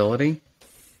my stability.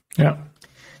 Yeah.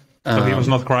 So he was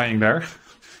not crying there?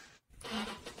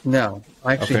 No.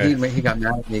 Actually, he got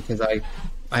mad at me because I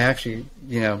actually,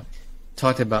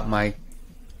 talked about my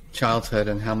childhood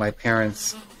and how my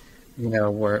parents,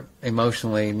 were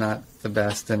emotionally not the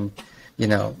best and,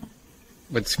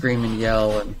 would scream and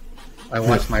yell. And I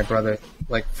watched my brother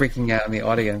like freaking out in the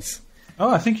audience. Oh,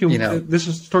 I think this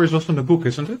story was from the book,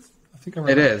 isn't it? I think I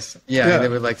remember. It is. Yeah. They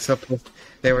were like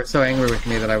they were so angry with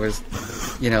me that I was,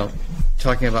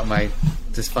 talking about my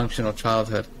dysfunctional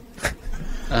childhood.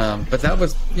 But that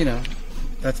was,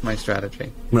 that's my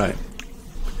strategy. Right.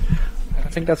 I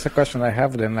think that's a question I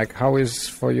have then. Like, how is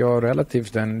for your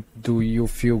relatives then? Do you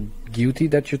feel guilty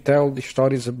that you tell the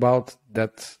stories about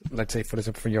that, let's say, for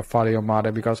example, for your father, your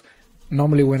mother? Because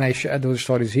normally when I share those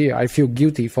stories here, I feel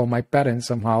guilty for my parents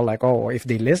somehow. Like, oh, if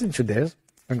they listen to this,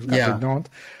 and they don't,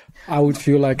 I would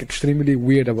feel like extremely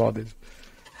weird about it.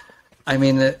 I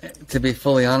mean, to be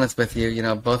fully honest with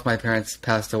you, both my parents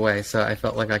passed away, so I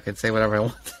felt like I could say whatever I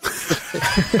wanted.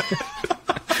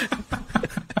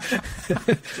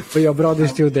 But your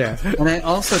brother's still there. And I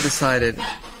also decided,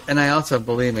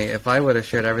 believe me, if I would have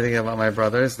shared everything about my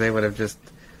brothers, they would have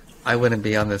I wouldn't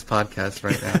be on this podcast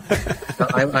right now. So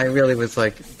I really was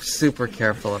like super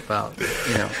careful about,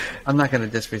 I'm not going to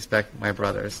disrespect my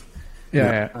brothers.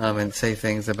 Yeah. And say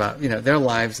things about, their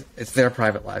lives. It's their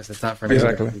private lives. It's not for me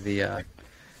to be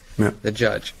the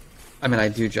judge. I mean, I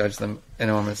do judge them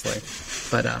enormously,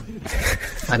 but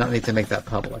I don't need to make that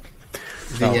public.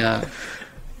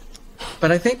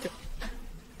 But I think,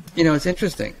 it's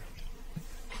interesting.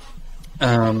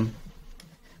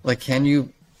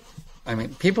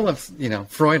 People have,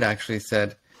 Freud actually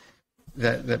said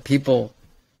that people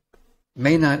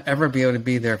may not ever be able to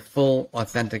be their full,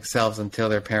 authentic selves until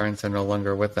their parents are no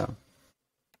longer with them.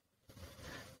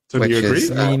 So do you agree?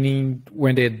 Meaning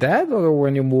when they're dead or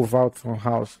when you move out from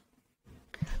house?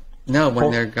 No,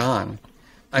 when they're gone.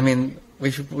 I mean,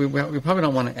 we probably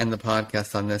don't want to end the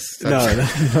podcast on this subject.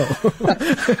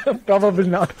 No. Probably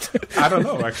not. I don't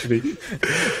know, actually.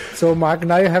 So, Mark,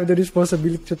 now you have the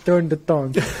responsibility to turn the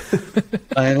tone.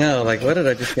 I know. Like, what did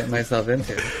I just get myself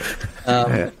into?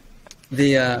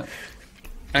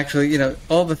 Actually,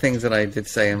 all the things that I did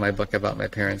say in my book about my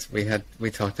parents,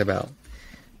 we talked about.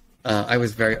 I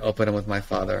was very open with my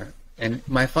father. And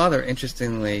my father,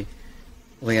 interestingly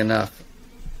enough,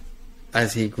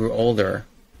 as he grew older,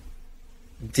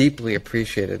 deeply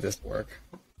appreciated this work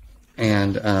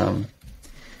and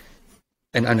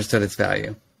understood its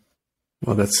value.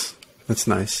 Well, that's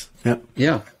nice. Yeah.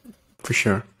 Yeah. For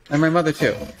sure. And my mother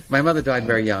too. My mother died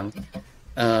very young.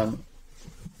 And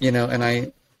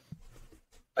I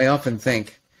often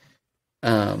think,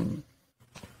 my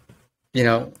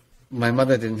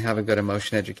mother didn't have a good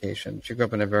emotion education. She grew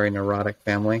up in a very neurotic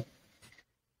family.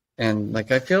 And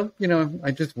I feel,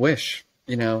 I just wish,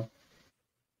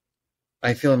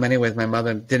 I feel in many ways my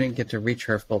mother didn't get to reach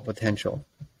her full potential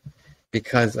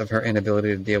because of her inability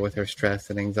to deal with her stress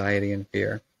and anxiety and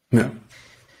fear. Yeah.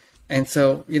 And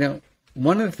so,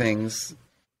 one of the things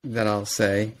that I'll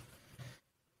say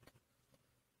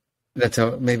that's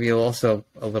maybe also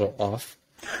a little off,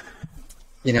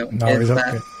 is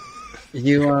that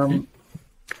you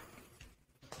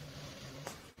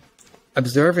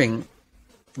observing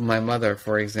my mother,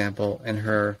 for example, and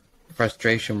her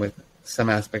frustration with some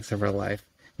aspects of her life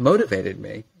motivated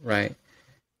me, right,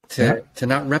 to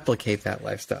not replicate that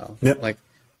lifestyle. Yep. Like,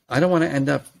 I don't want to end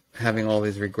up having all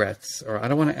these regrets, or I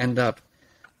don't want to end up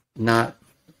not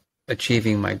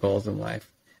achieving my goals in life.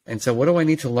 And so what do I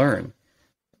need to learn?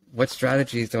 What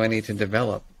strategies do I need to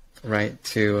develop, right,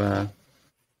 to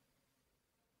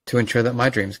ensure that my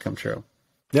dreams come true?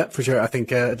 Yeah, for sure. I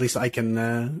think at least I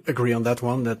can agree on that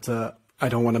one, that I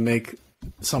don't want to make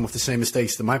some of the same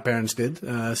mistakes that my parents did.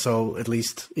 So at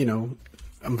least, I'm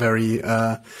very,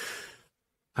 how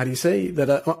do you say,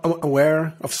 that I'm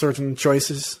aware of certain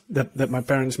choices that my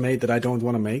parents made that I don't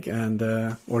want to make, and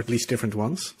or at least different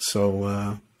ones.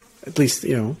 So at least,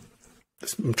 I'm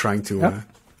trying to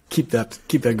keep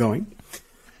that going.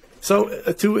 So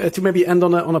to maybe end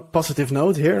on a positive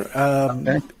note here.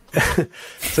 Okay.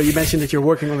 So you mentioned that you're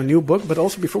working on a new book, but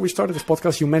also before we started this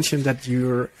podcast, you mentioned that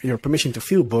your Permission to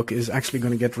Feel book is actually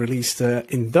going to get released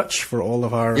in Dutch for all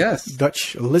of our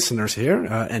Dutch listeners here.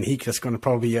 And that's going to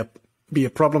probably be a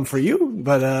problem for you,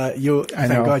 but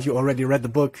thank God you already read the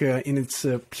book in its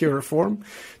pure form.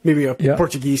 Maybe a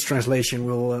Portuguese translation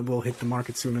will hit the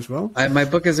market soon as well. My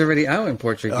book is already out in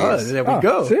Portuguese. Oh, there we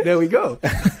go. See? There we go.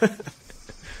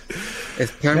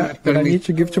 But I need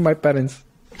to give to my parents.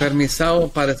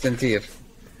 Permissão para sentir.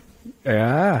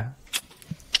 Yeah.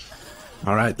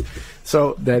 All right.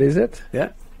 So that is it. Yeah.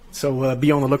 So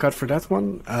be on the lookout for that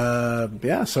one.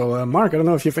 So Mark, I don't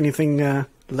know if you have anything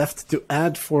left to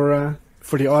add for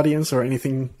the audience, or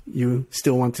anything you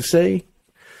still want to say.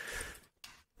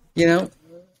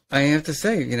 I have to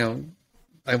say,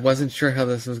 I wasn't sure how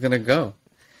this was going to go.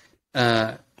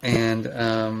 And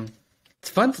it's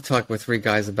fun to talk with three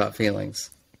guys about feelings.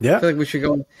 Yeah. I feel like we should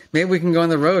go. Maybe we can go on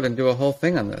the road and do a whole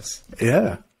thing on this.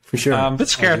 Yeah, for sure. I'm a bit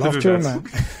scared to do that.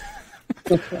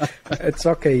 Man. It's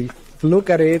okay.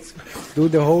 Look at it. Do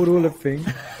the whole ruler thing.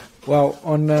 Well,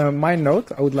 on my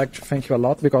note, I would like to thank you a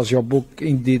lot, because your book,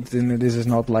 indeed, and this is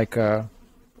not like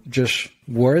just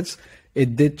words.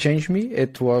 It did change me.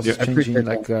 It was changing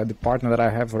the partner that I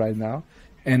have right now.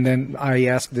 And then I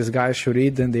asked these guys to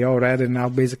read, and they all read, and now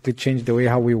basically changed the way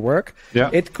how we work. Yeah.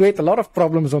 It created a lot of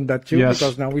problems on that too,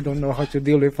 because now we don't know how to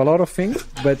deal with a lot of things.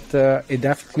 But it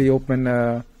definitely opened,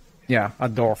 a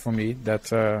door for me. That,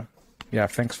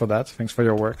 thanks for that. Thanks for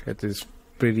your work. It is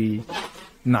pretty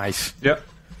nice. Yeah,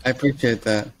 I appreciate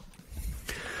that.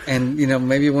 And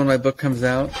maybe when my book comes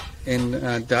out in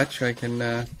Dutch, I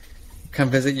can come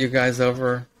visit you guys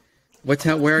over. What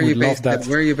town? Where are you based?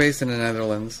 Where are you based in the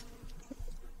Netherlands?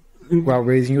 Well,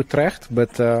 we're in Utrecht,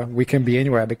 but we can be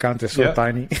anywhere. The country is so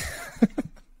tiny.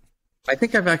 I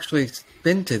think I've actually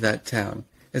been to that town.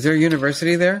 Is there a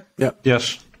university there? Yeah.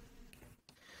 Yes.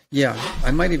 Yeah,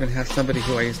 I might even have somebody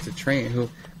who I used to train, who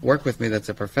worked with me, that's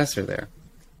a professor there.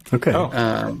 Okay.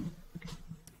 And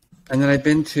then I've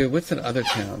been to, what's that other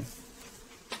town?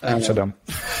 Amsterdam.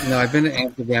 No, I've been to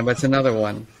Amsterdam, but it's another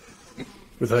one.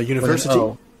 With a With university? an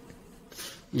O.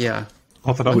 Yeah,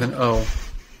 Rotterdam. with an O.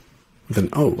 With an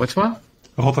O. Which one?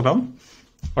 Rotterdam?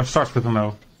 Or starts with an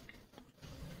O?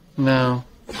 No,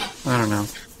 I don't know.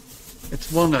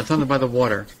 It's well, no, it's on by the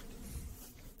water.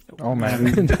 Oh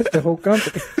man, that's the whole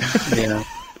country. Yeah,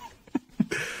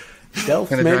 Delft,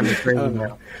 gonna drive me maybe? crazy I don't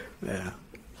know. now.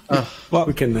 Yeah. Well,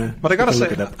 We can, but I gotta we can say,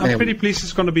 look it up. I'm pretty pleased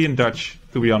it's going to be in Dutch,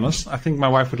 to be honest. I think my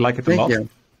wife would like it a Thank lot. you.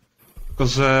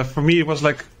 Because for me, it was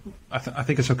like, I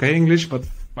think it's okay English, but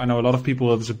I know a lot of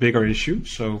people it's a bigger issue.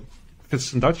 So if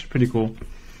it's in Dutch, pretty cool.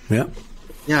 Yeah.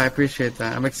 Yeah, I appreciate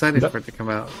that. I'm excited for it to come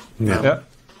out. Yeah. Yeah.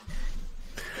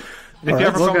 And if you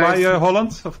ever Well, come by guys-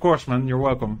 Holland, of course, man, you're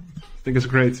welcome. I think it's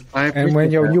great. I appreciate And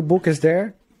when your that. new book is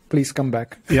there, please come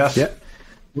back. Yes. Yeah.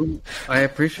 I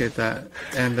appreciate that,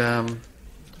 and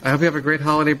I hope you have a great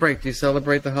holiday break. Do you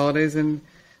celebrate the holidays in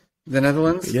the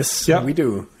Netherlands? Yes, Yeah. we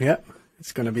do. Yeah.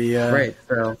 It's going to be Great.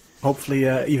 So hopefully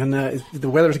even the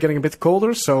weather is getting a bit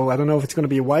colder, so I don't know if it's going to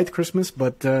be a white Christmas,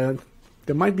 but there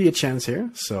might be a chance here.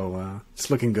 So it's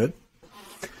looking good.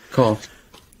 cool.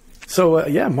 So,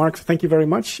 yeah, Mark, thank you very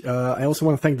much. I also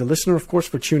want to thank the listener, of course,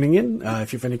 for tuning in.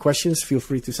 If you have any questions, feel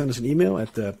free to send us an email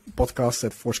at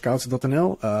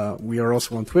podcast@4scouts.nl. We are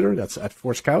also on Twitter. That's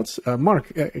 @4scouts.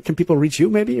 Mark, can people reach you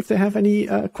maybe if they have any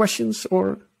questions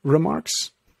or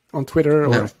remarks on Twitter or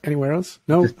No. anywhere else?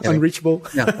 No? Just kidding. Unreachable?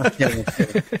 No, I'm kidding. I'm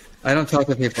kidding. I don't talk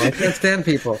to people. I can't stand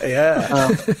people. Yeah.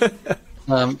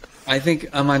 I think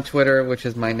I'm on Twitter, which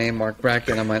is my name, Marc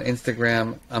Brackett. I'm on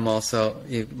Instagram. I'm also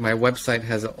my website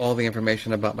has all the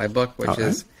information about my book, which Okay.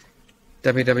 is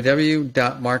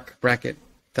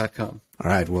www.marcbrackett.com.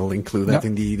 All right. We'll include that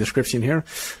in the description here.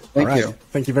 Thank All right. you.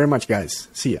 Thank you very much, guys.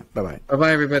 See ya. Bye-bye. Bye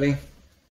bye, everybody.